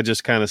said, I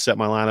just kind of set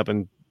my lineup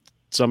and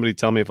somebody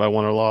tell me if I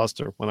won or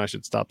lost or when I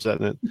should stop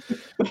setting it.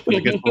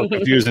 It gets more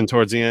confusing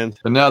towards the end.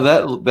 But now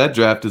that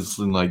draft is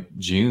in like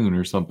June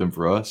or something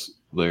for us,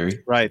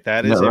 Larry. Right,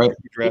 that is right.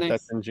 Draft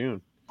that's in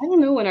June. I don't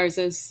know when ours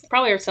is.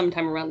 Probably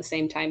sometime around the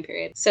same time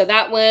period. So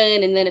that one,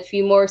 and then a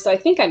few more. So I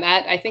think I'm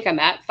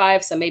at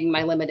 5. So maybe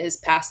my limit is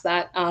past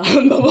that.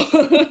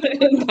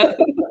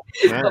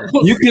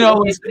 You can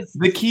always.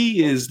 The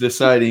key is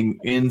deciding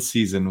in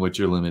season what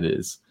your limit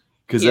is,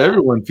 because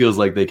everyone feels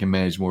like they can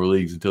manage more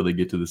leagues until they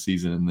get to the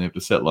season and they have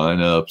to set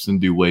lineups and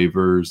do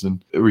waivers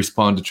and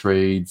respond to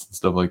trades and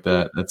stuff like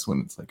that. That's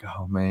when it's like,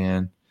 oh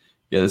man,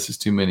 this is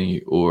too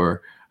many,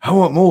 or I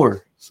want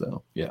more.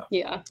 So, yeah.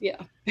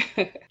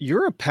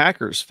 You're a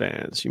Packers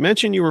fan. So you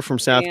mentioned you were from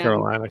South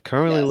Carolina,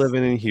 currently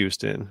living in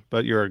Houston,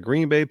 but you're a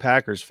Green Bay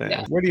Packers fan.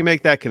 Yeah. Where do you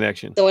make that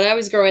connection? So when I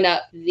was growing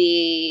up,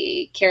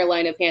 the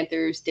Carolina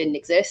Panthers didn't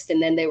exist,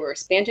 and then they were an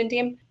expansion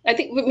team. I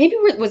think maybe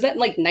was that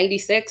like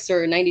 96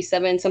 or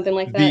 97, something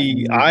like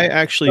that? I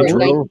actually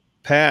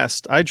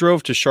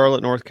drove to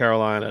Charlotte, North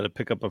Carolina to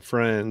pick up a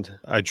friend.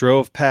 I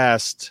drove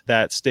past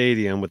that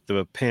stadium with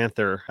the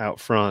Panther out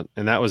front,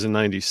 and that was in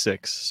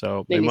 96.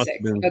 So they must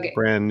have been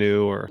brand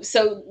new.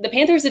 So the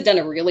Panthers had done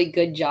a really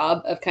good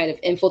job of kind of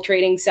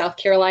infiltrating South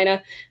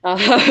Carolina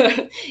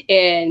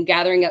and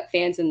gathering up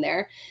fans in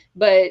there.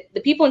 But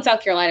the people in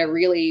South Carolina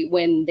really,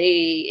 when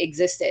they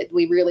existed,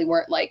 we really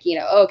weren't like,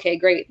 okay,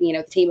 great,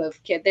 the team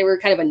of kids. They were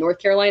kind of a North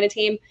Carolina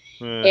team.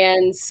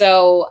 And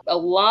so a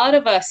lot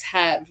of us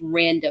have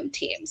random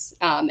teams.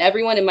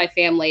 Everyone in my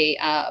family,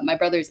 my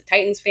brother's a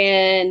Titans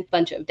fan, a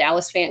bunch of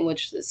Dallas fans,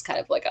 which is kind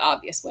of like an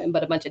obvious win,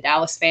 but a bunch of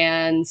Dallas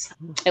fans,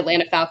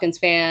 Atlanta Falcons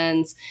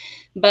fans.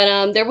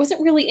 But there wasn't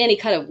really any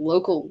kind of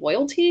local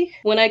loyalty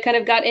when I kind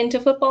of got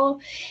into football.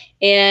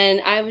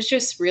 And I was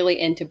just really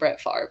into Brett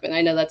Favre. And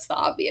I know that's the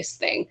obvious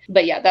thing.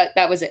 But yeah,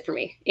 that was it for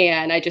me.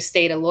 And I just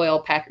stayed a loyal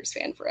Packers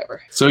fan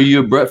forever. So you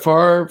a Brett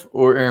Favre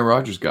or Aaron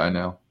Rodgers guy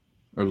now?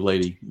 Or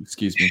lady,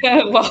 excuse me.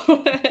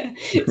 Well,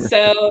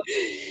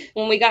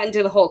 when we got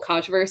into the whole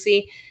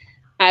controversy,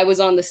 I was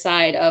on the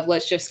side of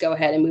let's just go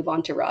ahead and move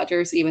on to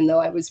Rodgers, even though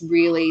I was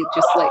really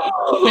just like,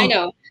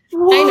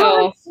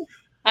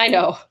 I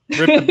know.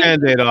 Rip the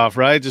Band-Aid off,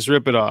 right? Just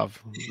rip it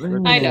off.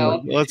 I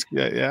know.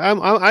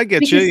 I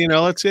get you. You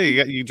know, let's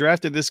see. You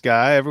drafted this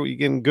guy. You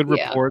getting good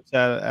reports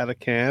out of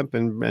camp,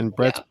 and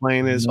Brett's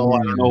playing his whole. I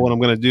don't know what I'm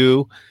going to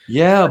do.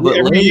 Yeah, but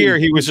every year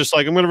he was just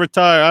like, I'm going to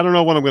retire. I don't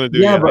know what I'm going to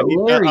do. Yeah, yet. but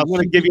Larry, I'm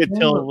going to give you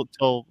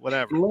till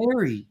whatever.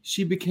 Larry,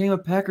 she became a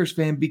Packers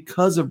fan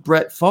because of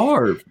Brett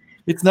Favre.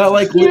 It's not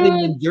like living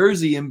in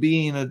Jersey and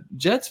being a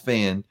Jets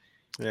fan.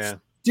 Yeah.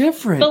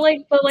 Different. But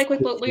like with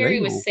what Larry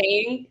was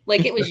saying,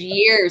 like it was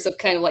years of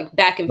kind of like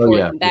back and forth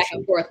and back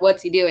and forth.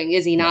 What's he doing?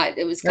 Is he not?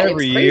 It was kind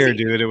every of crazy. Year,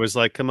 dude. It was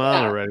like, come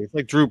on already. It's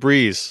like Drew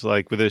Brees,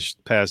 like with this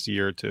past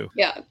year or two.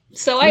 Yeah.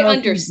 So I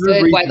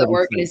understood why the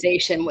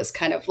organization was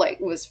kind of like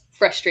was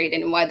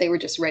frustrated and why they were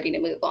just ready to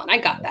move on. I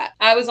got that.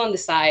 I was on the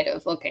side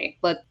of okay,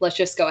 let's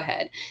just go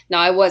ahead. Now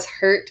I was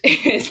hurt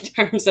in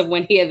terms of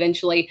when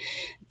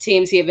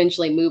teams he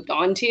eventually moved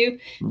on to.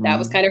 That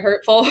was kind of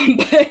hurtful.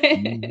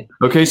 But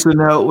okay, so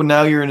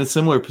now you're in a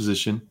similar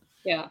position.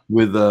 Yeah.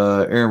 With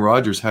Aaron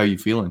Rodgers, how are you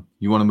feeling?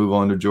 You want to move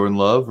on to Jordan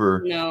Love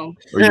or no?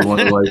 Or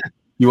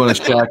you want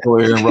to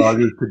shackle Aaron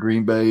Rodgers to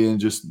Green Bay and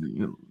just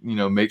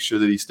make sure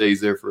that he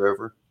stays there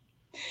forever?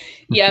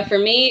 Yeah, for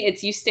me,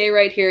 it's you stay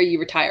right here, you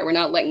retire. We're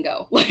not letting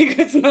go. Like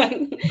it's not.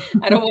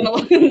 I don't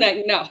want to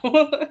let no.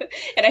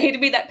 And I hate to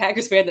be that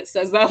Packers fan that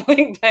says that, but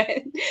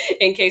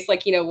in case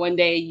one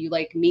day you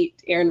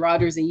meet Aaron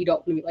Rodgers and you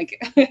don't like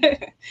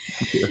it.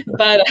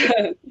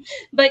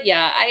 But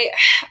yeah,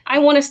 I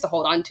want us to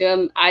hold on to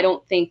him. I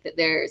don't think that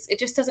it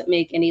just doesn't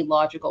make any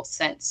logical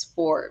sense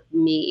for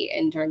me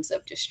in terms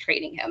of just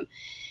trading him.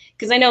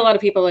 Because I know a lot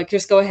of people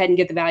just go ahead and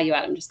get the value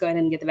out of him. Just go ahead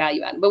and get the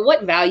value out of him. But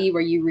what value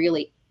are you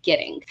really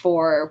getting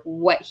for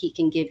what he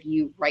can give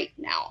you right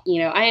now?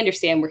 I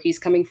understand where he's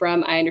coming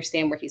from. I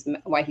understand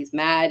why he's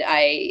mad.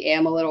 I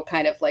am a little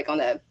kind of on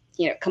the,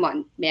 come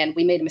on, man,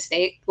 we made a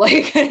mistake.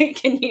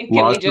 Can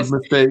we just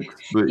mistakes?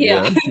 But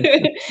yeah.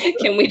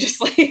 Can we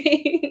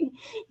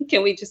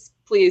just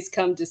please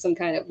come to some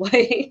kind of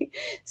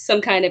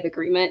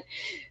agreement?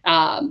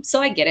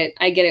 So I get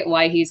it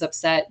why he's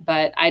upset,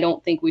 but I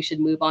don't think we should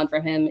move on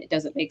from him. It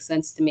doesn't make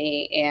sense to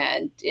me,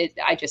 and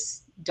I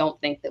just don't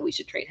think that we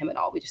should trade him at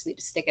all. We just need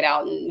to stick it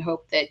out and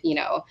hope that,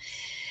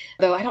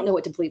 though I don't know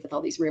what to believe with all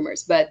these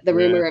rumors, but the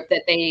rumor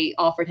that they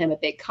offered him a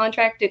big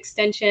contract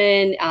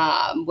extension,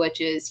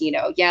 which is,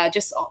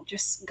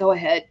 just go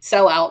ahead,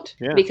 sell out.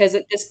 Yeah. Because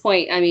at this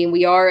point,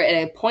 we are at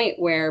a point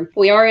where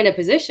we are in a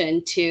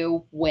position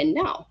to win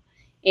now.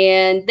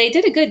 And they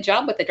did a good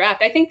job with the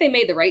draft. I think they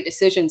made the right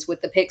decisions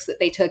with the picks that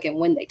they took and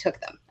when they took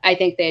them. I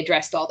think they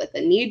addressed all the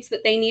needs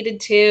that they needed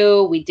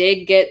to. We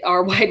did get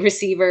our wide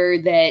receiver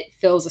that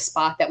fills a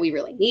spot that we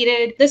really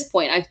needed. At this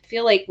point, I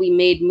feel like we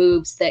made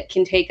moves that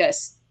can take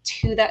us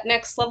to that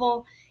next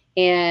level.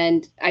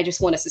 And I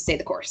just want us to stay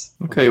the course.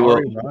 Okay, well,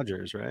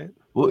 Rodgers, right?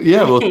 Well,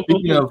 yeah. Well,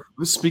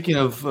 speaking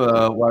of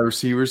wide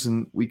receivers,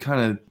 and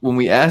when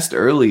we asked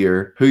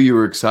earlier who you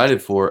were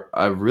excited for,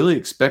 I really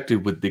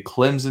expected with the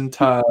Clemson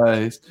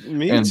ties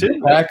Me and too. the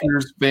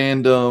Packers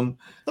fandom.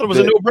 I thought it was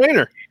a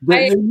no-brainer.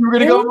 You were going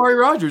to go Amari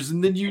Rodgers,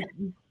 and then you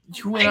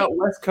went out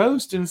West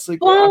Coast, and it's like,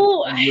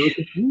 I'm really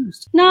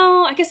confused.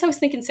 No, I guess I was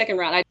thinking second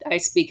round. I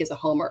speak as a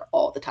homer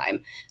all the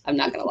time. I'm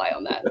not going to lie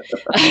on that.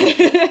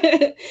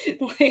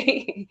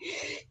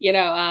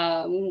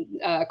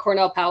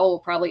 Cornell Powell will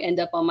probably end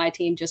up on my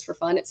team just for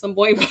fun at some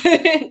point.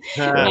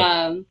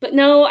 But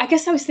no, I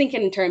guess I was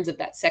thinking in terms of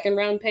that second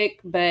round pick.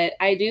 But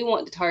I do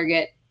want to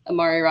target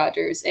Amari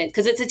Rodgers,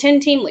 because it's a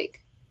 10-team league.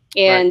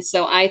 And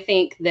so I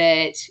think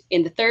that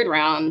in the third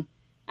round,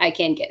 I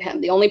can get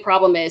him. The only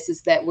problem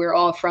is that we're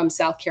all from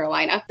South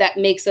Carolina. That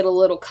makes it a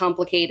little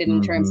complicated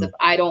in terms of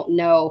I don't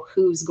know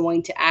who's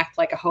going to act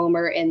like a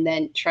homer and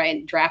then try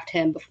and draft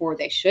him before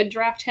they should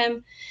draft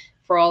him.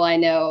 For all I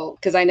know,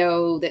 because I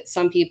know that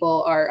some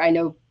people I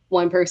know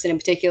one person in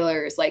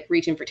particular is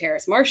reaching for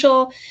Terrace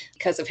Marshall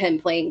because of him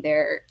playing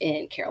there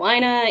in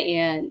Carolina.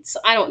 And so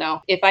I don't know.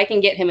 If I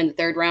can get him in the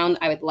third round,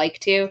 I would like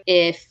to.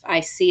 If I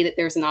see that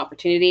there's an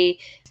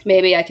opportunity,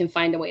 maybe I can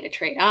find a way to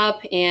trade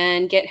up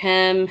and get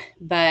him.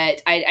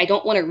 But I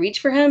don't want to reach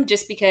for him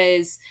just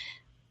because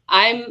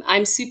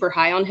I'm super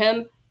high on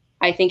him.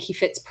 I think he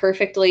fits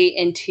perfectly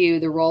into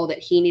the role that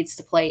he needs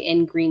to play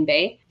in Green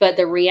Bay. But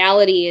the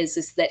reality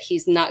is that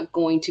he's not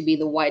going to be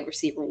the wide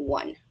receiver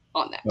one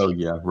on that team. Oh,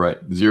 yeah, right.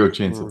 Zero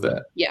chance of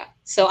that. Yeah.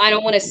 So I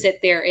don't want to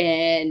sit there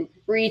and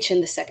reach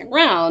in the second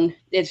round.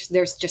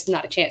 There's just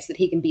not a chance that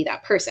he can be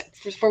that person.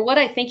 For what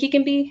I think he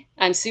can be,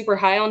 I'm super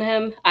high on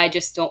him. I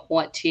just don't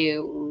want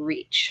to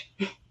reach.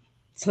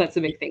 So that's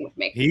a big thing with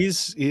me.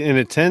 He's in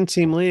a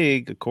 10-team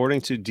league,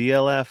 according to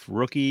DLF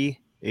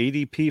rookie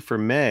ADP for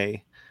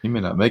May. He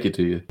may not make it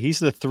to you. He's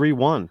the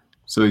 3-1.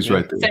 So he's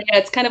right there. So yeah,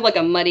 it's kind of like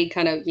a muddy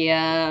kind of,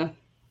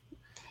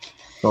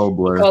 Oh,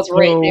 blur. Falls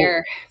right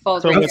there.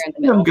 Falls right there in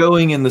the middle. I'm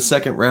going in the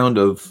second round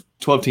of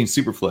 12-team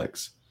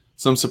Superflex.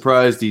 So I'm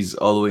surprised he's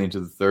all the way into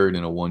the third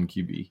in a 1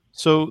 QB.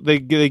 So they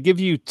give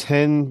you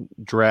 10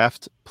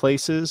 draft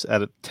places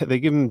they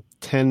give him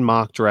 10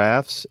 mock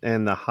drafts,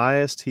 and the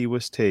highest he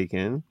was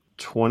taken,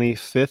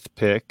 25th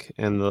pick,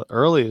 and the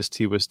earliest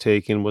he was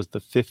taken was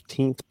the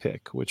 15th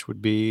pick, which would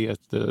be at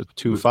the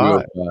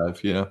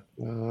 2-5. Yeah.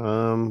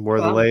 Where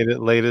the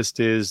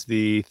latest is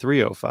the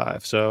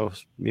 305. So,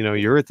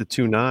 you're at the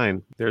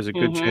 2-9. There's a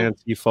good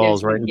chance he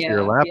falls right into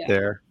your lap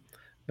there.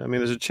 I mean,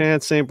 there's a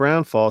chance St.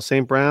 Brown falls.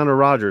 St. Brown or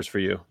Rogers for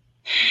you?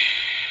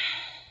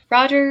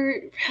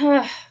 Roger.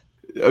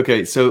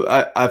 Okay, so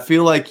I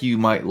feel like you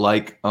might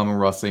like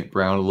Amon-Ra St.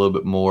 Brown a little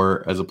bit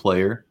more as a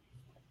player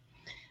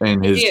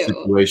and his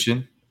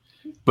situation.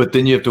 But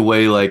then you have to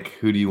weigh, like,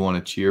 who do you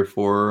want to cheer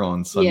for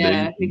on Sunday?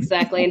 Yeah,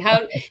 exactly. And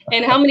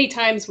how many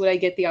times would I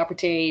get the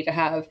opportunity to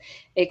have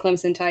a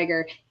Clemson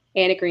Tiger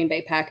and a Green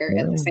Bay Packer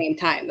at the same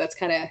time? That's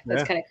kind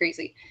of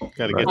crazy.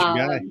 Got to get your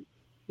guy.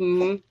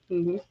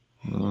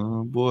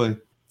 Oh boy,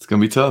 it's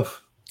gonna be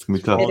tough. It's gonna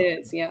be tough. It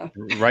is, yeah.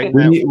 Right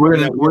now, we're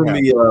gonna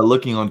be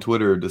looking on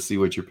Twitter to see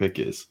what your pick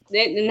is.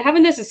 And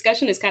having this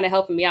discussion is kind of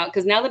helping me out,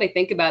 because now that I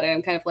think about it,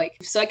 I'm kind of like,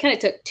 so I kind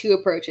of took two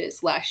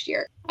approaches last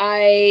year.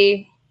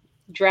 I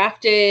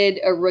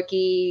drafted a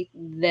rookie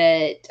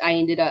that I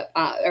ended up,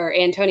 or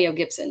Antonio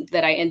Gibson,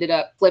 that I ended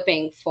up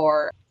flipping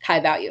for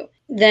high value.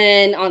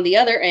 Then on the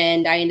other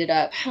end, I ended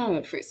up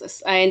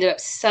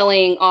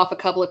selling off a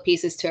couple of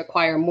pieces to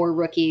acquire more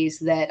rookies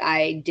that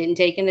I didn't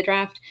take in the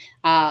draft,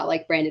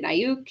 like Brandon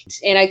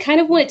Ayuk. And I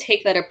kind of want to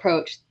take that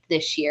approach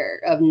this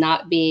year of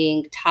not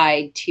being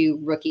tied to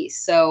rookies.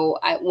 So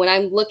when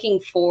I'm looking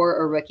for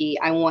a rookie,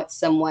 I want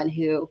someone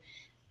who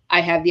I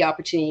have the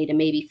opportunity to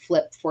maybe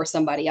flip for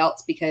somebody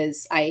else,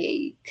 because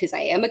I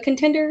am a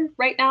contender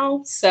right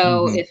now.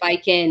 So if I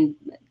can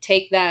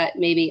take that,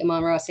 maybe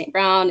Amon-Ra St.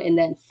 Brown, and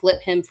then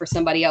flip him for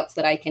somebody else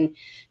that I can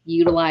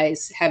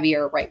utilize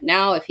heavier right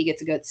now, if he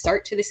gets a good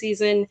start to the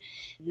season,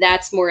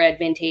 that's more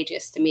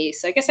advantageous to me.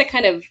 So I guess I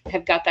kind of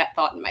have got that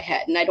thought in my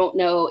head, and I don't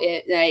know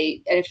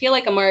I feel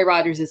like Amari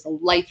Rodgers is a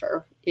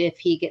lifer if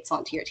he gets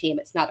onto your team.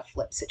 It's not a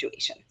flip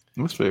situation.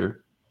 That's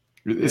fair,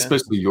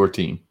 especially your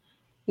team.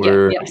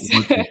 Where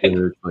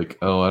it's like,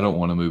 oh, I don't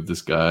want to move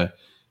this guy.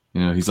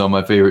 He's on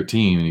my favorite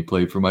team, and he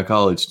played for my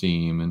college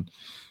team, and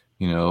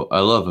I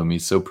love him.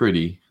 He's so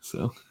pretty.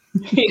 So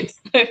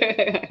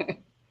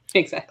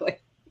exactly.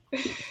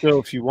 So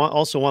if you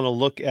also want to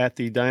look at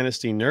the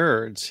Dynasty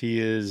Nerds, he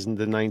is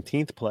the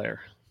 19th player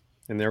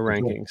in their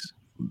rankings,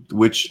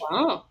 which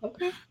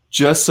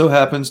just so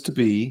happens to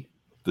be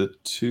the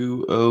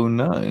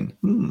 209.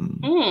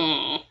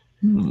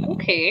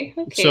 Okay.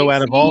 So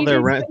out of all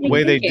their the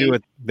way they do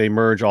it, they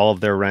merge all of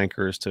their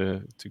rankers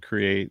to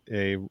create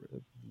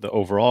the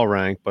overall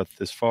rank. But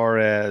as far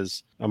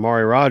as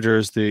Amari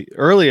Rodgers, the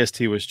earliest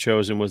he was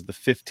chosen was the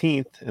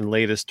 15th and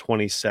latest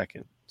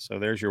 22nd. So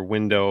there's your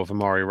window of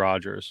Amari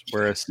Rodgers.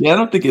 Whereas I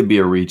don't think it'd be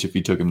a reach if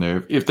you took him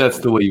there, if that's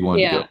the way you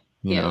want to go.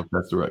 If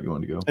that's the route you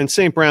want to go. And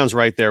St. Brown's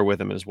right there with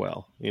him as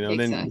well.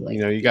 Exactly.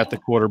 Then you got the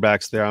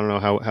quarterbacks there. I don't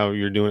know how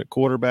you're doing at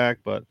quarterback,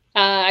 but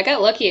I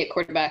got lucky at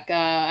quarterback.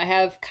 I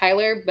have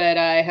Kyler, but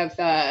I have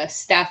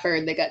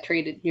Stafford that got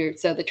traded here.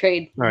 So the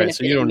trade benefited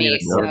so you don't me. need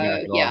a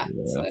quarterback.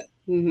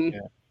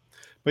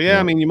 But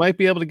I mean, you might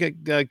be able to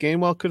get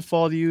Gainwell could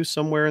fall to you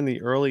somewhere in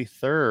the early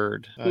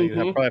third. You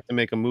probably have to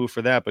make a move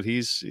for that, but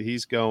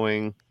he's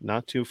going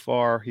not too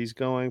far. He's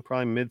going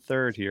probably mid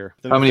third here.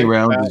 How many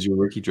rounds is your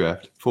rookie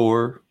draft?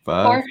 4,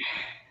 5? 4. I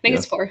think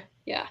it's 4.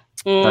 Yeah.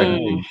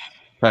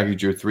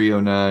 Package your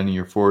 309 and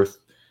your 4th.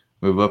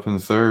 Move up in the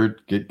 3rd.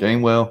 Get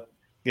Gainwell.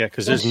 Yeah,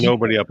 because there's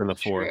nobody up in the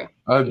 4th.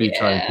 I would be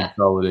trying to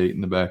consolidate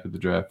in the back of the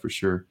draft for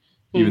sure.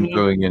 Even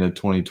throwing in a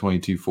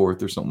 2022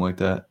 4th or something like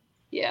that.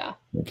 Yeah.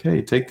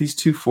 Okay, take these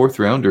 2 4th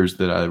rounders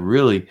that I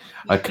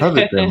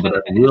covet them,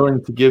 but I'm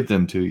willing to give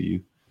them to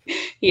you.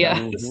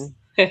 Yeah.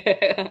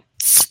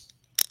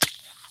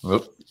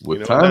 Well,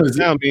 what time is it?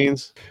 Now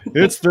means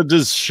it's the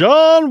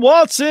Deshaun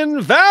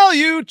Watson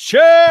value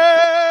check.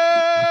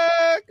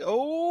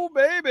 Oh,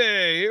 baby.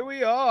 Here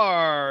we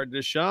are.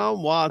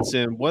 Deshaun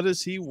Watson. What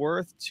is he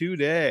worth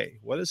today?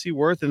 What is he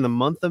worth in the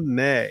month of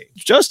May?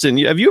 Justin,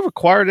 have you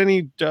acquired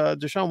any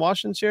Deshaun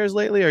Watson shares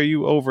lately? Or are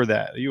you over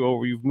that?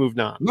 You've moved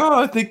on? No,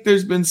 I think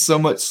there's been so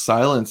much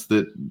silence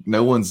that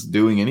no one's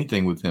doing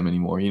anything with him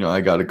anymore.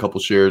 I got a couple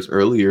shares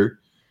earlier,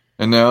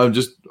 and now I'm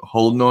just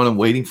holding on and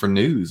waiting for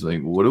news.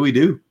 Like, what do we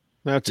do?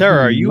 Now,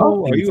 Tara, are you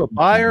a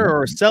buyer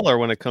or a seller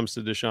when it comes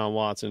to Deshaun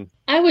Watson?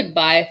 I would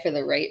buy for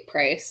the right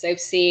price. I've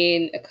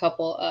seen a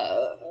couple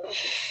of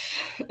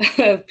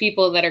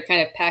people that are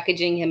kind of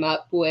packaging him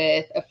up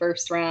with a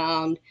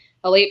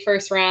late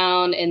first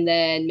round, and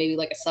then maybe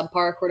like a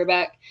subpar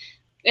quarterback.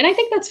 And I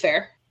think that's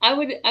fair. I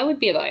would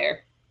be a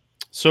buyer.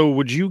 So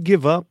would you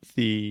give up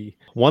the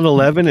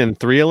 111 and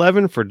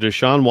 311 for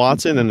Deshaun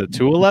Watson and the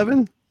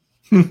 211?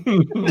 That's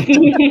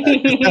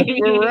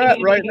where we're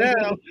at right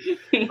now.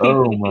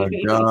 Oh my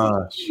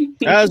gosh.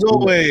 As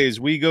always,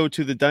 we go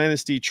to the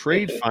Dynasty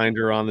Trade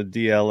Finder on the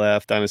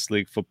DLF, Dynasty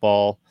League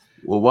Football.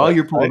 Well, while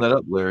you're pulling that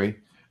up, Larry,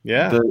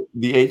 Yeah.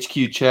 The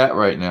HQ chat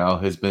right now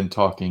has been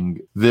talking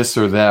this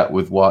or that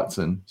with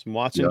Watson. Some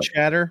Watson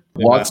chatter.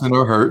 Watson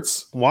or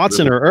Hurts.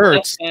 Watson or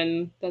Ertz.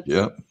 That's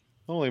Yep.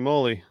 Holy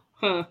moly.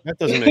 Huh. That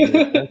doesn't make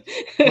any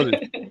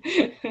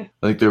sense.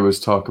 I think there was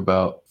talk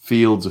about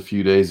Fields a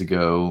few days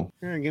ago.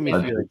 Here, give me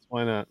Fields.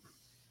 Why not?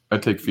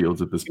 I'd take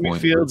Fields at this Give me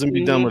point. Fields and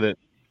be done with it.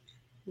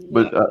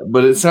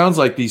 But it sounds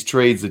like these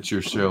trades that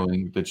you're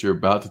showing, that you're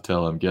about to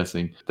tell, I'm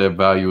guessing, their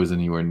value is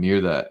anywhere near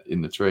that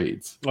in the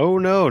trades. Oh,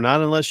 no, not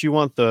unless you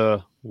want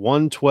the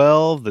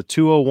 112, the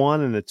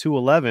 201, and the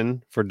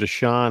 211 for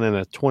Deshaun and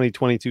a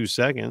 2022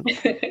 second.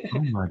 Oh,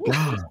 my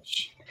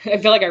gosh. I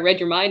feel like I read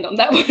your mind on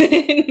that one.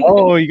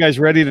 Oh, you guys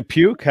ready to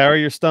puke? How are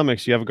your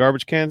stomachs? You have a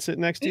garbage can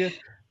sitting next to you?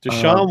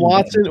 Deshaun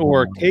Watson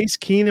or Case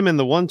Keenum in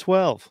the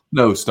 112?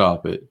 No,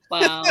 stop it.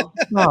 Wow.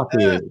 Stop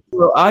it.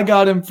 Well, I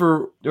got him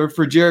for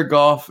Jared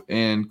Goff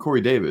and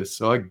Corey Davis,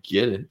 so I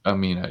get it. I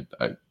mean,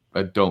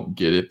 I don't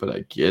get it, but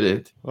I get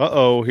it.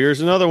 Uh-oh, here's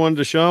another one.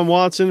 Deshaun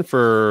Watson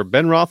for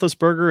Ben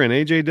Roethlisberger and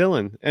A.J.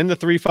 Dillon and the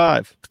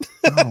 3-5.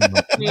 Oh, my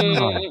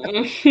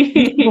God.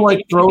 People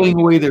like throwing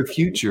away their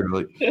future.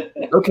 Like,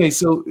 okay,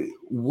 so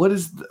what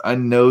is I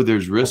know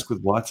there's risk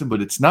with Watson,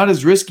 but it's not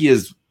as risky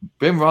as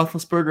Ben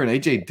Roethlisberger and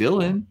A.J.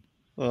 Dillon.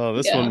 Oh,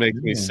 this one makes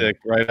me sick.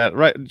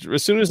 Right.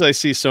 As soon as I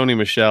see Sony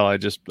Michel, I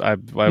was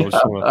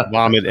going to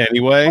vomit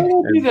anyway.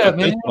 Don't do that,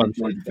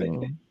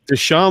 man.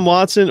 Deshaun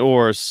Watson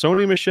or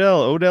Sony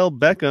Michel, Odell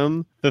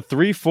Beckham, the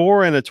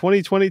 3-4 and a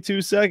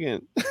 2022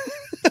 second.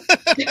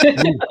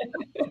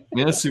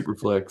 Yeah, super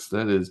flex.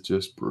 That is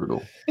just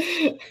brutal.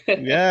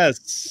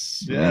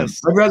 Yes. I'd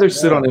rather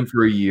sit on him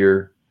for a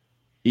year,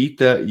 eat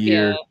that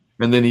year,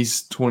 and then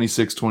he's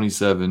 26,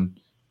 27,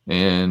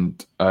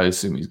 and I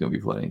assume he's going to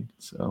be playing.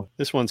 So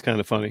this one's kind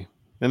of funny.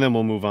 And then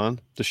we'll move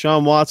on.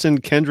 Deshaun Watson,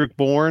 Kendrick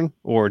Bourne,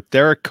 or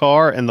Derek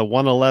Carr and the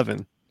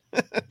 111.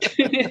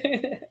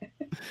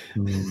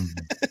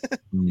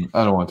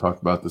 I don't want to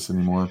talk about this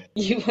anymore.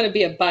 You want to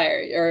be a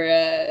buyer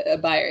or a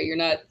buyer. You're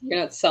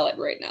not selling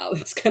right now.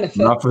 It's kind of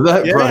not for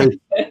that price.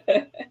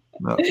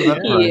 Not for that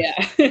price.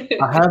 Yeah.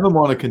 I have him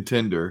on a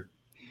contender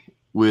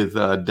with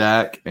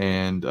Dak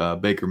and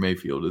Baker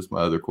Mayfield as my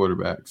other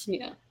quarterbacks.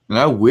 Yeah. And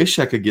I wish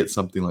I could get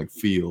something like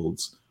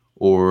Fields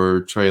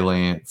or Trey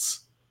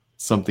Lance,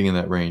 something in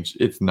that range.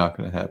 It's not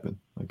going to happen.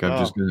 Like I'm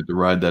just going to have to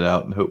ride that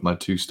out and hope my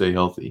two stay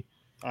healthy.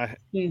 I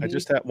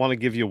just want to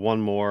give you one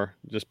more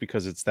just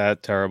because it's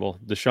that terrible.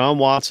 Deshaun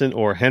Watson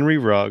or Henry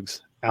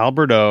Ruggs,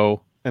 Albert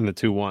O, and the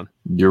 2-1.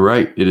 You're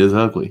right. It is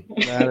ugly.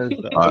 That is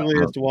the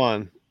ugliest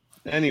one.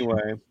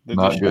 Anyway, the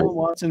not Deshaun good.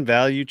 Watson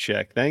value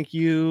check. Thank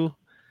you.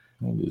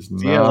 That is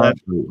DLF not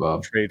good,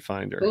 Bob. Trade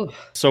Finder. Ooh.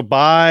 So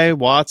buy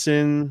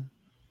Watson,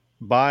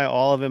 buy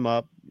all of him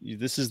up.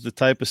 This is the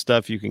type of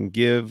stuff you can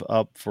give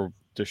up for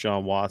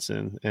Deshaun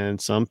Watson. And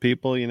some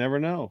people, you never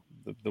know.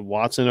 The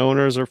Watson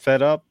owners are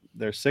fed up.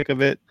 They're sick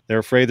of it. They're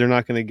afraid they're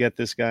not going to get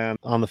this guy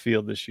on the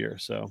field this year.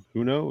 So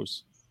who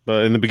knows?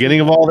 But in the beginning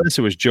of all this,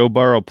 it was Joe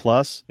Burrow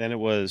plus. Then it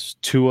was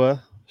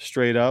Tua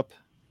straight up.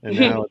 And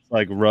now it's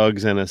like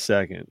Ruggs and a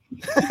second.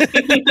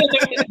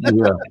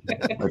 Yeah.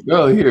 Like,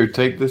 oh, here,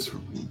 take this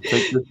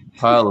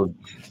pile of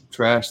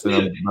trash that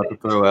I'm about to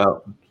throw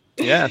out.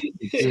 Yeah.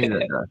 Give me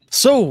that guy.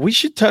 So we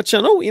should touch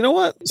on. Oh, you know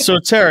what? So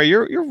Tara,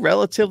 you're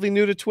relatively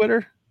new to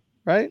Twitter,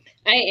 right?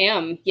 I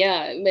am,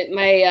 yeah. But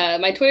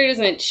my Twitter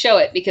doesn't show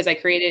it because I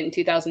created it in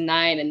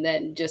 2009 and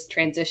then just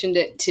transitioned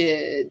it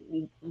to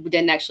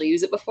didn't actually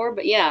use it before.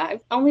 But yeah,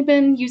 I've only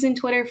been using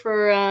Twitter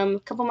for a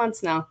couple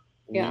months now.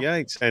 Yeah.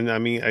 Yikes! And I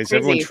mean, is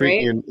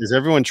Crazy,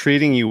 everyone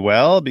treating you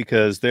well?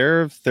 Because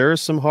there are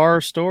some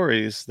horror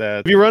stories that.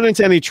 Have you run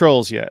into any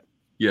trolls yet?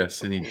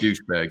 Yes, any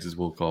douchebags, as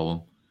we'll call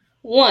them.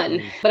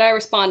 One, but I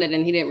responded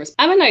and he didn't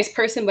respond. I'm a nice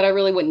person, but I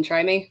really wouldn't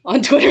try me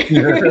on Twitter.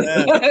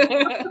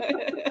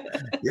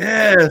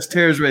 Yes,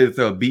 Tara's ready to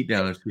throw a beat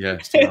down if she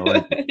has to. I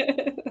like it.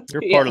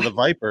 You're part of the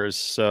Vipers,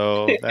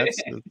 so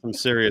that's some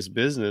serious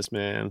business,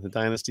 man. The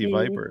Dynasty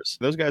Vipers.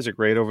 Those guys are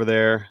great over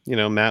there. You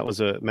know,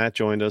 Matt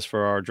joined us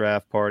for our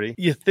draft party.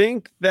 You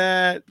think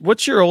that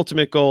what's your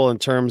ultimate goal in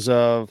terms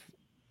of?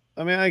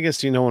 I mean, I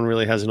guess no one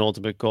really has an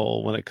ultimate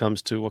goal when it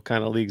comes to what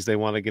kind of leagues they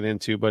want to get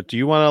into. But do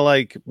you want to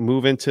like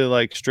move into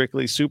like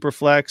strictly super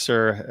flex,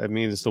 or I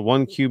mean, is the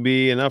one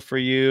QB enough for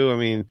you? I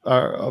mean,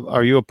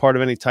 are you a part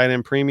of any tight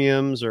end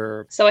premiums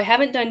or? So I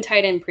haven't done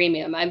tight end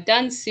premium. I've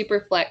done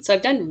super flex. So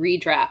I've done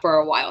redraft for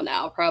a while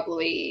now,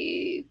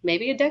 probably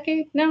maybe a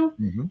decade now.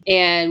 Mm-hmm.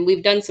 And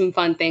we've done some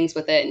fun things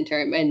with it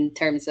in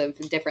terms of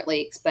different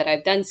leagues. But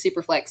I've done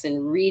super flex and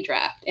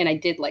redraft, and I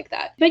did like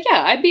that. But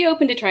yeah, I'd be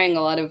open to trying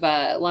a lot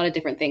of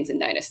different things in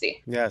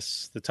Dynasty.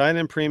 Yes, the tight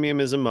end premium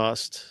is a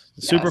must.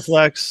 Yes.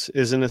 Superflex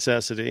is a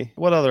necessity.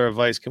 What other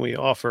advice can we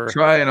offer?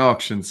 Try an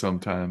auction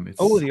sometime. It's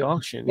the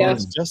auction.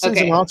 Yes, Justin's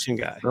an auction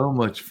guy. So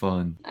much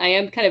fun. I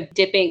am kind of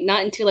dipping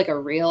not into like a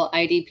real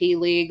IDP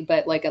league,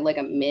 but like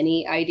a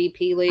mini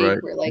IDP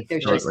league where like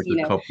there's just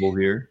a couple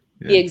here.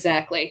 Yeah.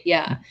 Exactly.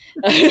 Yeah.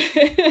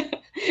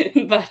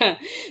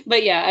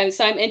 But yeah,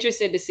 I'm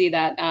interested to see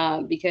that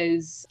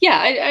because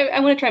yeah, I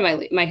want to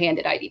try my hand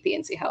at IDP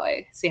and see how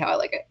I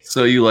like it.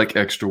 So you like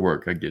extra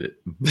work? I get it.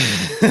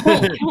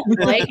 I don't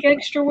like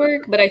extra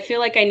work, but I feel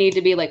like I need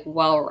to be like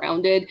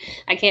well-rounded.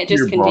 I can't just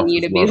Your boss continue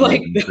is to be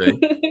like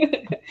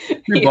well-rounded,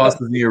 Your Yeah.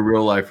 bosses in your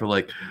real life are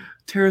like,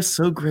 Tara's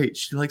so great.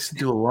 She likes to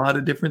do a lot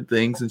of different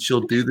things, and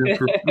she'll do them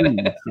for free.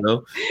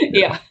 So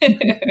Yeah.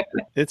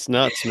 It's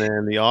nuts,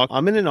 man.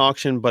 I'm in an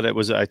auction, but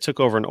I took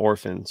over an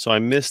orphan, so I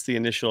missed the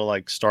initial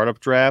like startup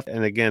draft.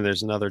 And again,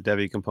 there's another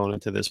Devi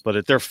component to this,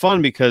 but they're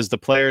fun because the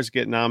players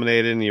get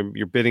nominated and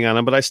you're bidding on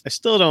them. But I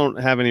still don't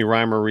have any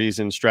rhyme or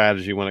reason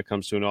strategy when it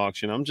comes to an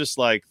auction. I'm just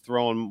like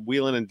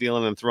wheeling and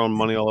dealing and throwing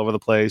money all over the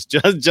place.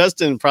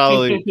 Justin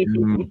probably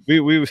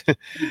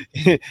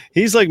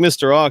he's like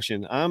Mr.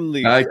 Auction. I'm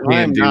not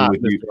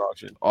Mr.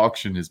 Auction.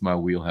 Auction is my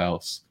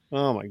wheelhouse.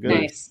 Oh my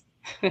goodness.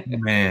 Nice.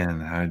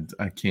 Man,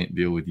 I can't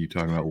deal with you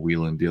talking about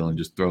wheeling, dealing,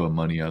 just throwing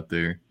money out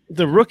there.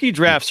 The rookie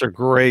drafts are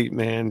great,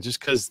 man, just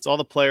because all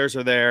the players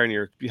are there and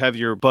you have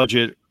your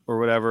budget or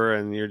whatever,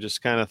 and you're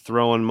just kind of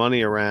throwing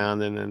money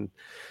around, and then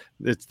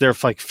they're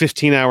like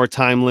 15-hour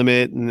time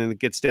limit, and then it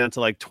gets down to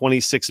like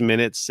 26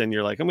 minutes, and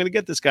you're like, I'm going to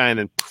get this guy, and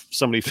then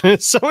somebody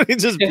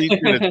just beats you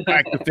and it's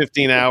back to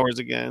 15 hours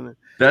again.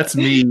 That's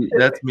me.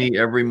 That's me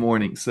every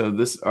morning. So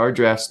our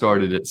draft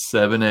started at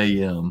 7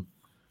 a.m.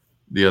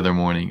 the other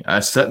morning. I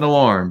set an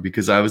alarm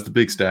because I was the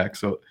big stack.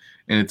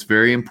 And it's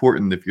very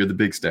important if you're the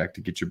big stack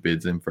to get your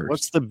bids in first.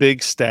 What's the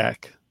big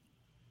stack?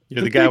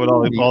 You're the guy with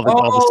all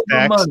the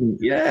stacks. Money.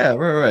 Yeah,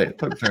 right.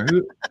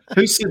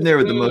 Who's sitting there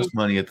with the most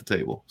money at the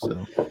table?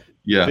 So,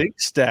 yeah, big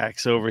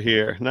stacks over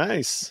here.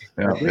 Nice.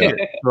 Yeah.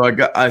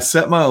 So I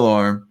set my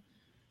alarm,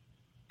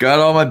 got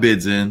all my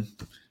bids in.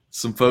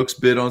 Some folks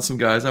bid on some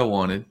guys I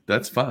wanted.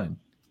 That's fine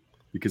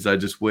because I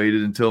just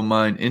waited until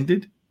mine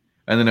ended.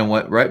 And then I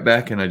went right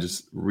back and I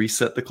just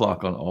reset the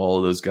clock on all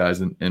of those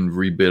guys and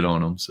rebid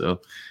on them. So,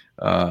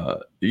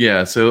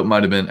 so it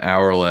might have been an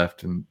hour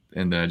left. And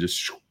then I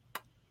just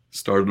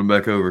started them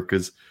back over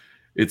because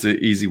it's an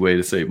easy way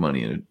to save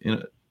money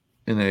in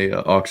a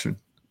auction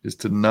is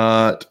to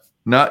not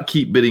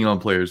keep bidding on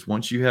players.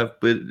 Once you have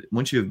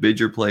bid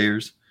your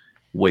players,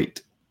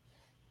 wait.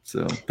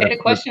 So I had a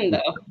question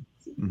though.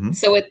 Mm-hmm.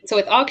 So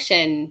with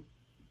auction,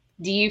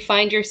 do you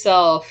find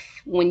yourself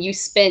when you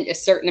spent a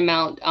certain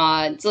amount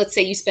on, so let's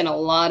say you spent a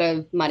lot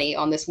of money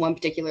on this one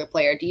particular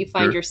player, do you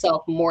find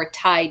yourself more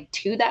tied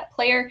to that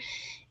player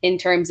in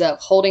terms of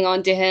holding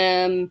on to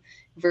him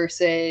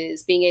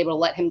versus being able to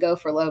let him go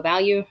for low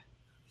value?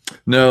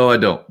 No, I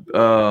don't.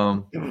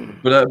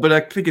 But I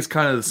think it's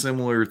kind of a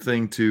similar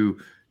thing to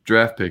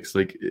draft picks.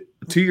 Like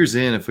 2 years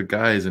in, if a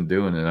guy isn't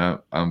doing it,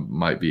 I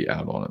might be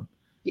out on him.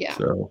 Yeah.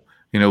 So,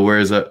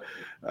 whereas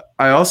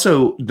I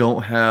also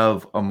don't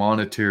have a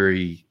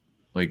monetary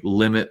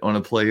limit on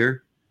a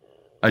player.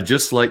 I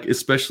just like,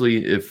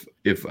 especially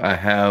if I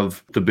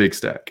have the big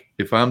stack.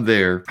 If I'm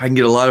there, I can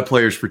get a lot of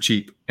players for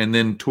cheap. And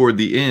then toward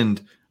the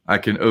end, I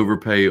can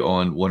overpay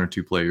on one or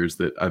two players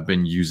that I've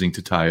been using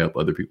to tie up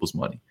other people's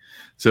money.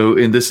 So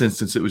in this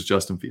instance, it was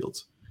Justin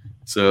Fields.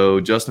 So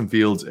Justin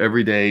Fields,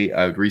 every day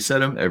I would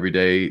reset him. Every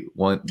day,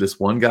 this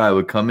one guy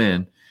would come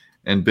in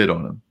and bid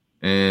on him.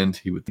 And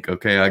he would think,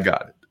 okay, I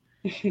got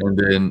it. And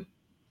then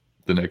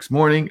the next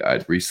morning,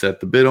 I'd reset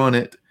the bid on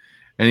it.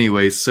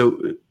 Anyways, so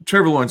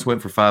Trevor Lawrence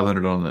went for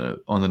 $500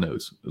 on the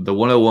nose. The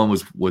 101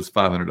 was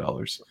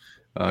 $500.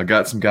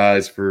 Got some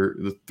guys for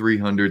the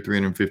 300,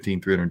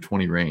 315,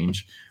 320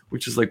 range,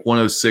 which is like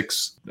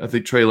 106. I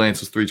think Trey Lance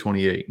was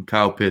 328, and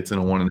Kyle Pitts in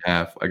a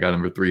 1.5. I got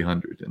him for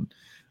 300, and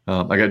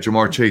I got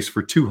Jamar Chase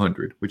for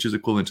 200, which is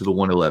equivalent to the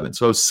 111.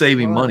 So I was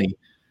saving money.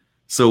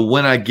 So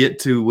when I get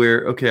to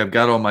where, okay, I've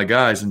got all my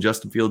guys, and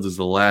Justin Fields is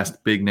the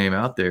last big name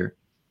out there.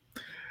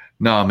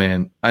 Nah,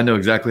 man, I know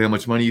exactly how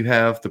much money you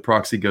have. The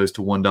proxy goes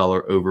to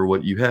 $1 over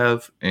what you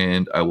have,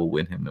 and I will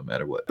win him no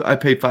matter what. I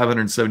paid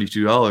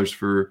 $572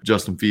 for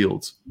Justin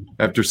Fields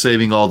after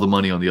saving all the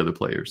money on the other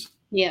players.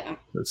 Yeah.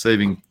 So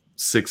saving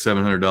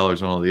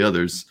 $600-700 on all the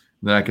others,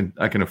 then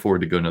I can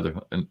afford to go another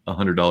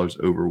 $100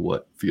 over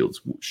what Fields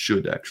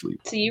should actually.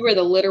 So you were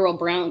the literal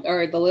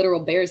the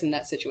literal Bears in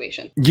that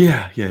situation.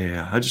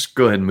 Yeah. I just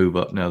go ahead and move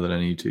up now that I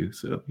need to.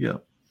 So yeah.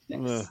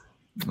 Nice.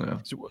 Yeah.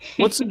 So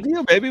what's the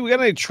deal, baby? We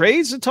got any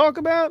trades to talk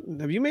about?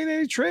 Have you made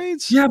any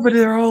trades? Yeah, but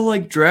they're all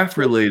like draft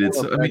related.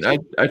 So I mean,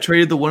 I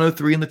traded the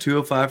 103 and the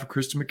 205 for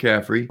Christian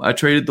McCaffrey. I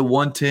traded the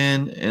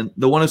 110 and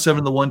the 107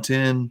 and the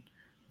 110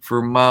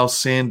 for Miles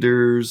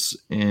Sanders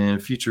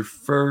and future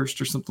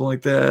first or something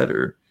like that,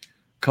 or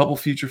a couple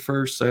future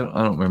firsts. I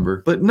don't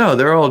remember. But no,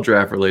 they're all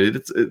draft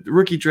related.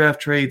 Rookie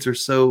draft trades are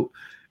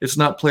it's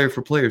not player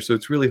for player, so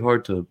it's really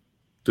hard to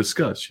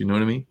discuss. You know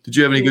what I mean? Did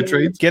you have any good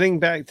trades? Getting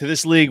back to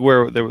this league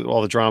where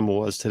all the drama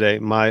was today,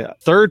 my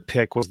third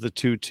pick was the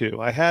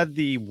 2-2. I had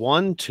the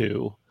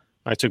 1-2.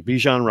 I took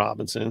Bijan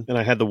Robinson, and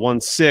I had the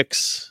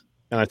 1-6,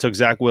 and I took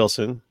Zach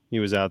Wilson. He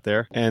was out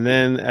there. And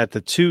then at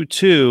the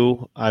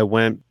 2-2, I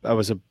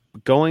was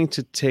going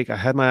to take. I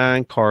had my eye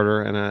on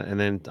Carter, and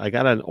then I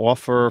got an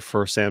offer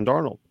for Sam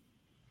Darnold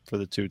for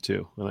the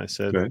 2-2, and I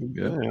said, Okay,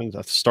 yeah.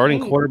 A starting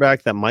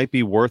quarterback that might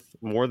be worth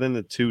more than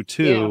the 2-2.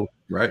 Yeah.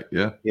 Right.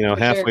 Yeah.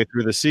 Halfway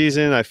through the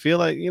season, I feel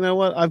like, you know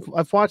what?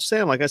 I've watched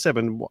Sam, like I said,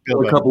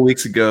 a couple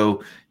weeks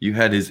ago, you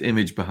had his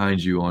image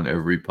behind you on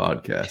every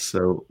podcast,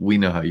 so we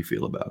know how you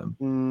feel about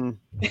him.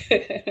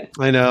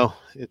 I know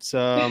it's.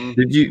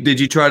 Did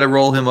you try to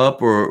roll him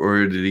up,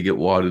 or did he get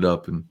wadded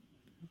up? And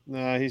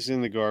nah, he's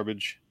in the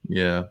garbage.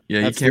 Yeah.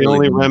 That's the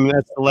only remnant.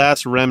 That's the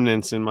last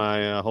remnants in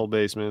my whole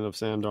basement of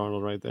Sam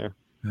Darnold right there.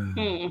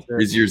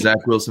 Is your Zach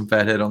Wilson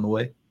fathead on the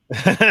way?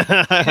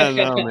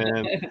 No,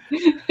 man.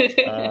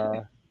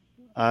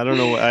 I don't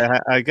know.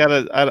 I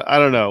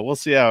don't know. We'll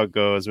see how it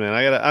goes, man.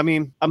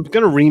 I'm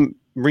gonna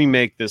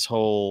remake this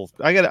whole.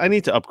 I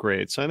need to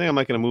upgrade. So I think I'm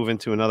not gonna move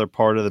into another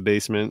part of the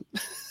basement.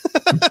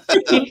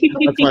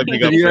 That's my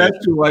big upgrade. Have you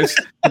asked your wife's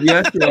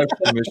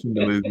permission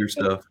to move your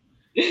stuff?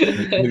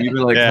 Have you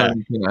been like,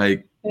 honey,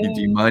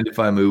 do you mind if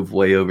I move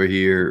way over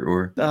here?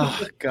 Or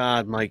oh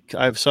God, Mike,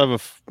 I have a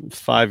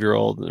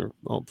 5-year-old or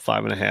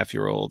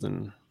 5.5-year-old,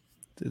 and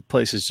the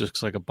place is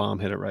just like a bomb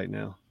hit it right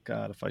now.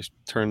 God, if I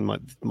turn my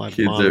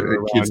kids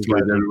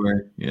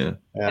everywhere. Yeah.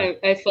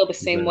 I feel the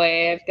same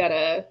way. I've got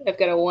a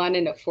 1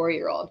 and a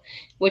 4-year-old,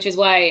 which is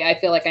why I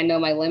feel like I know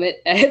my limit.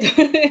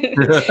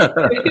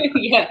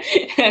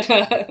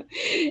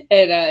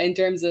 In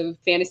terms of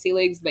fantasy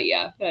leagues, but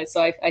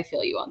so I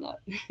feel you on that.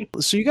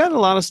 So you got a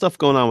lot of stuff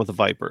going on with the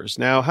Vipers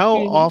now. How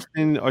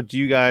often do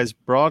you guys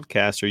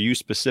broadcast, or you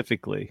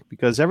specifically?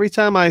 Because every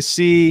time I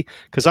see,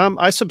 because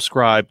I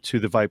subscribe to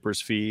the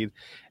Vipers feed.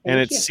 And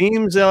it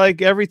seems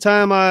like every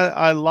time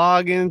I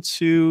log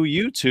into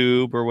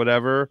YouTube or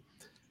whatever,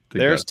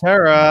 there's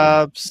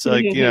Tara,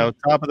 like,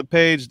 top of the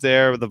page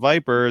there with the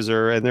Vipers,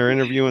 and they're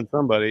interviewing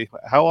somebody.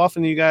 How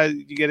often do you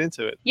get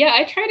into it? Yeah,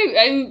 I'm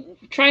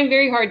trying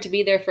very hard to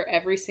be there for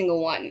every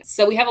single one.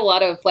 So we have a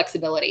lot of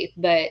flexibility,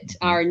 but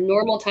our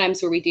normal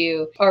times where we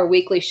do our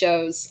weekly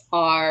shows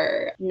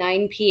are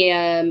 9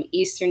 p.m.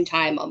 Eastern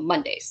time on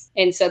Mondays.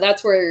 And so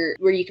that's where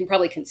you can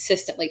probably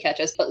consistently catch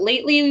us. But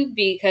lately,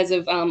 because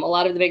of a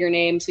lot of the bigger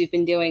names, we've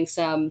been doing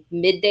some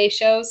midday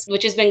shows,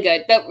 which has been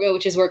good,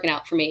 which is working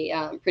out for me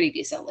pretty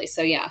decently.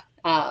 So we've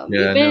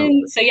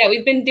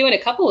been doing a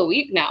couple a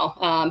week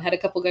now. Had a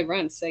couple good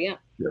runs. So yeah.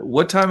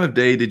 What time of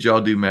day did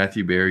y'all do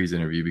Matthew Berry's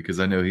interview? Because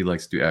I know he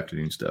likes to do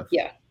afternoon stuff.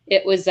 Yeah,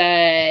 it was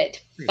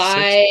at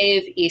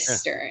 5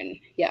 Eastern.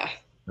 Yeah.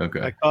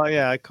 Okay.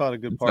 I caught a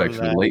good part of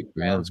that. Late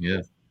for him.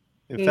 Yeah.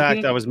 In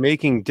fact, I was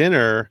making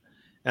dinner,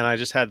 and I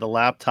just had the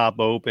laptop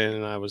open,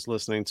 and I was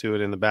listening to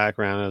it in the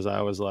background as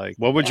I was like,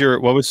 what was your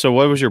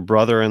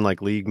brother and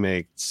like league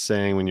mate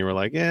saying when you were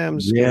like,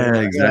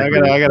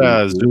 exactly. I got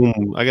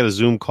a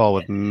Zoom call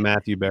with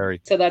Matthew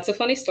Berry. So that's a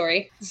funny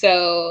story.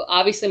 So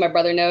obviously my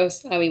brother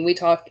knows. I mean, we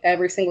talk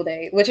every single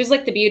day, which is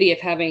like the beauty of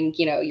having,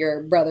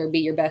 your brother be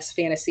your best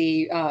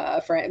fantasy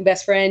friend,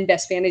 best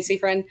fantasy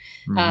friend,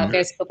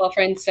 fantasy football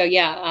friend. So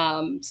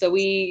so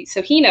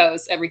he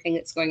knows everything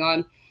that's going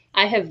on.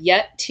 I have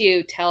yet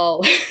to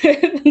tell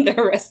the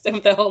rest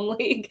of the home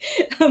league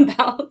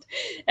about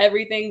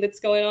everything that's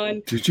going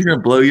on. Dude, they're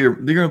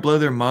gonna blow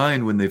their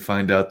mind when they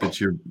find out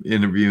that you're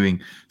interviewing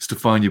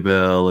Stephania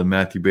Bell and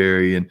Matthew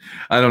Berry, and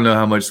I don't know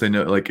how much they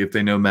know. Like if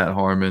they know Matt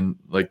Harmon,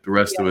 like the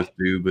rest of us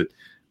do, but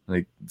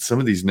like some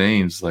of these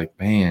names, like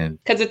man,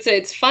 because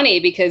it's funny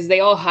because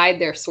they all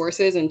hide their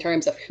sources in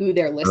terms of who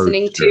they're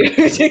listening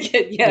to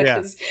get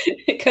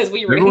because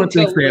everyone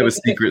thinks they have a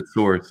secret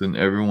source, and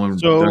everyone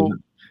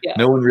doesn't. Yeah.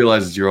 No one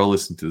realizes you're all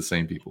listening to the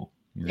same people.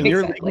 And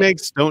your league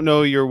mates don't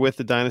know you're with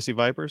the Dynasty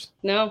Vipers?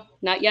 No,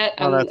 not yet.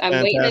 I'm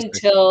waiting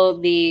until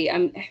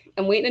I'm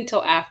waiting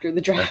until after the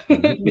draft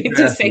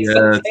to say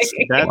something.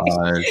 That's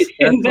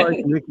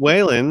like Nick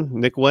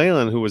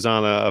Whalen, who was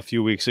on a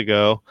few weeks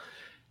ago,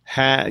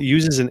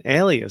 uses an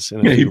alias.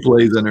 He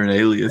plays under an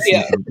alias.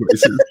 Yeah.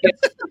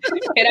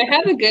 And I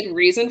have a good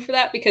reason for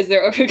that because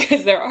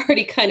they're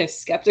already kind of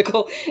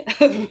skeptical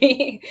of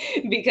me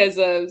because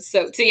of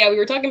we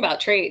were talking about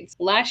trades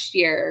last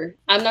year.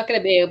 I'm not going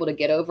to be able to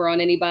get over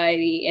on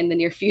anybody in the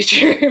near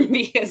future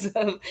because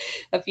of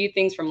a few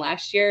things from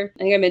last year.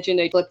 I think I mentioned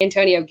I flipped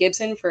Antonio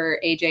Gibson for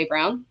AJ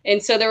Brown,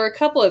 and so there were a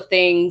couple of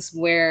things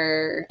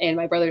where, and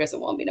my brother doesn't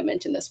want me to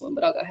mention this one,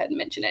 but I'll go ahead and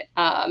mention it.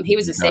 He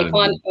was a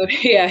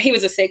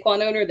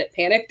Saquon owner that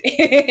panicked,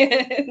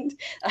 and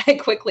I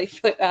quickly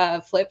flipped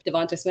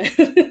Devonta Smith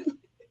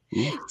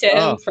to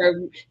him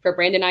for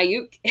Brandon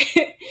Ayuk.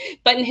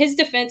 But in his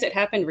defense, it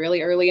happened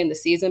really early in the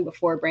season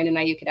before Brandon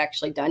Ayuk had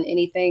actually done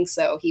anything.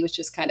 So he was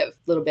just kind of a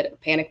little bit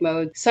of panic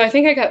mode. So I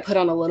think I got put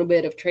on a little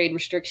bit of trade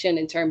restriction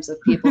in terms of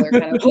people are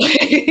kind of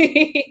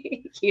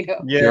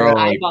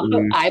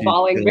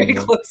eyeballing very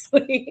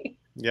closely.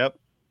 Yep.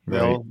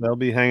 They'll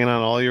be hanging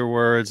on all your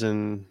words,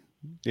 and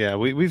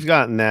we've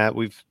gotten that.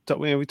 We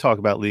talk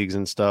about leagues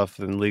and stuff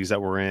and leagues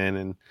that we're in,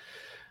 and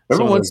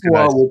every once in a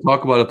while we'll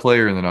talk about a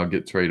player and then I'll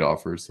get trade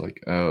offers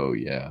like, oh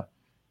yeah,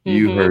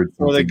 You heard,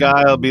 or the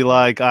guy will be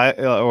like,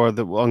 or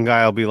the one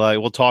guy will be like,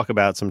 we'll talk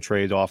about some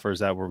trade offers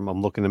that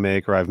I'm looking to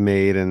make or I've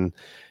made, and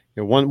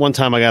one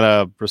time I got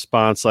a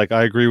response like,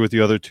 I agree with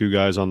the other two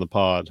guys on the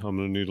pod. I'm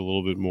going to need a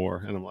little bit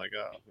more, and I'm like,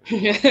 oh.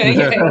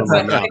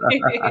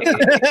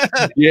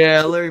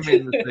 Yeah, Larry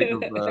made the mistake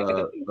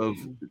of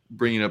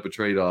bringing up a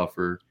trade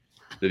offer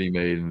that he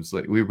made, and it's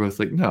like we were both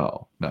like,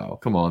 no,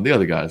 come on, the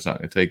other guy's not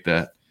going to take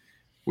that.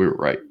 We were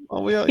right.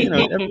 Well,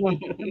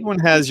 everyone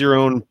has your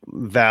own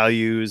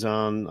values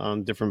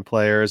on different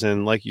players,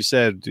 and like you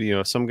said,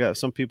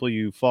 some people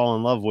you fall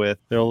in love with,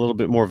 they're a little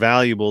bit more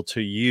valuable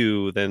to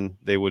you than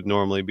they would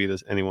normally be to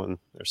anyone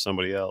or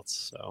somebody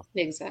else. So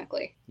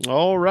exactly.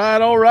 All right.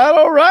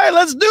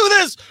 Let's do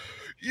this.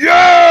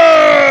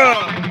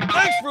 Yeah!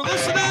 Thanks for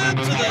listening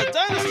to the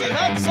Dynasty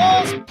Hot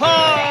Sauce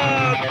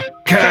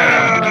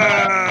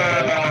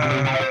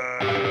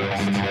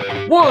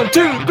Podcast. 1,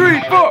 2,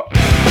 3, 4.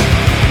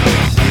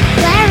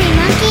 Larry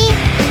Monkey,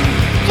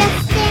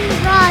 Justin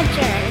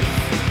Rogers,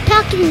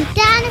 talking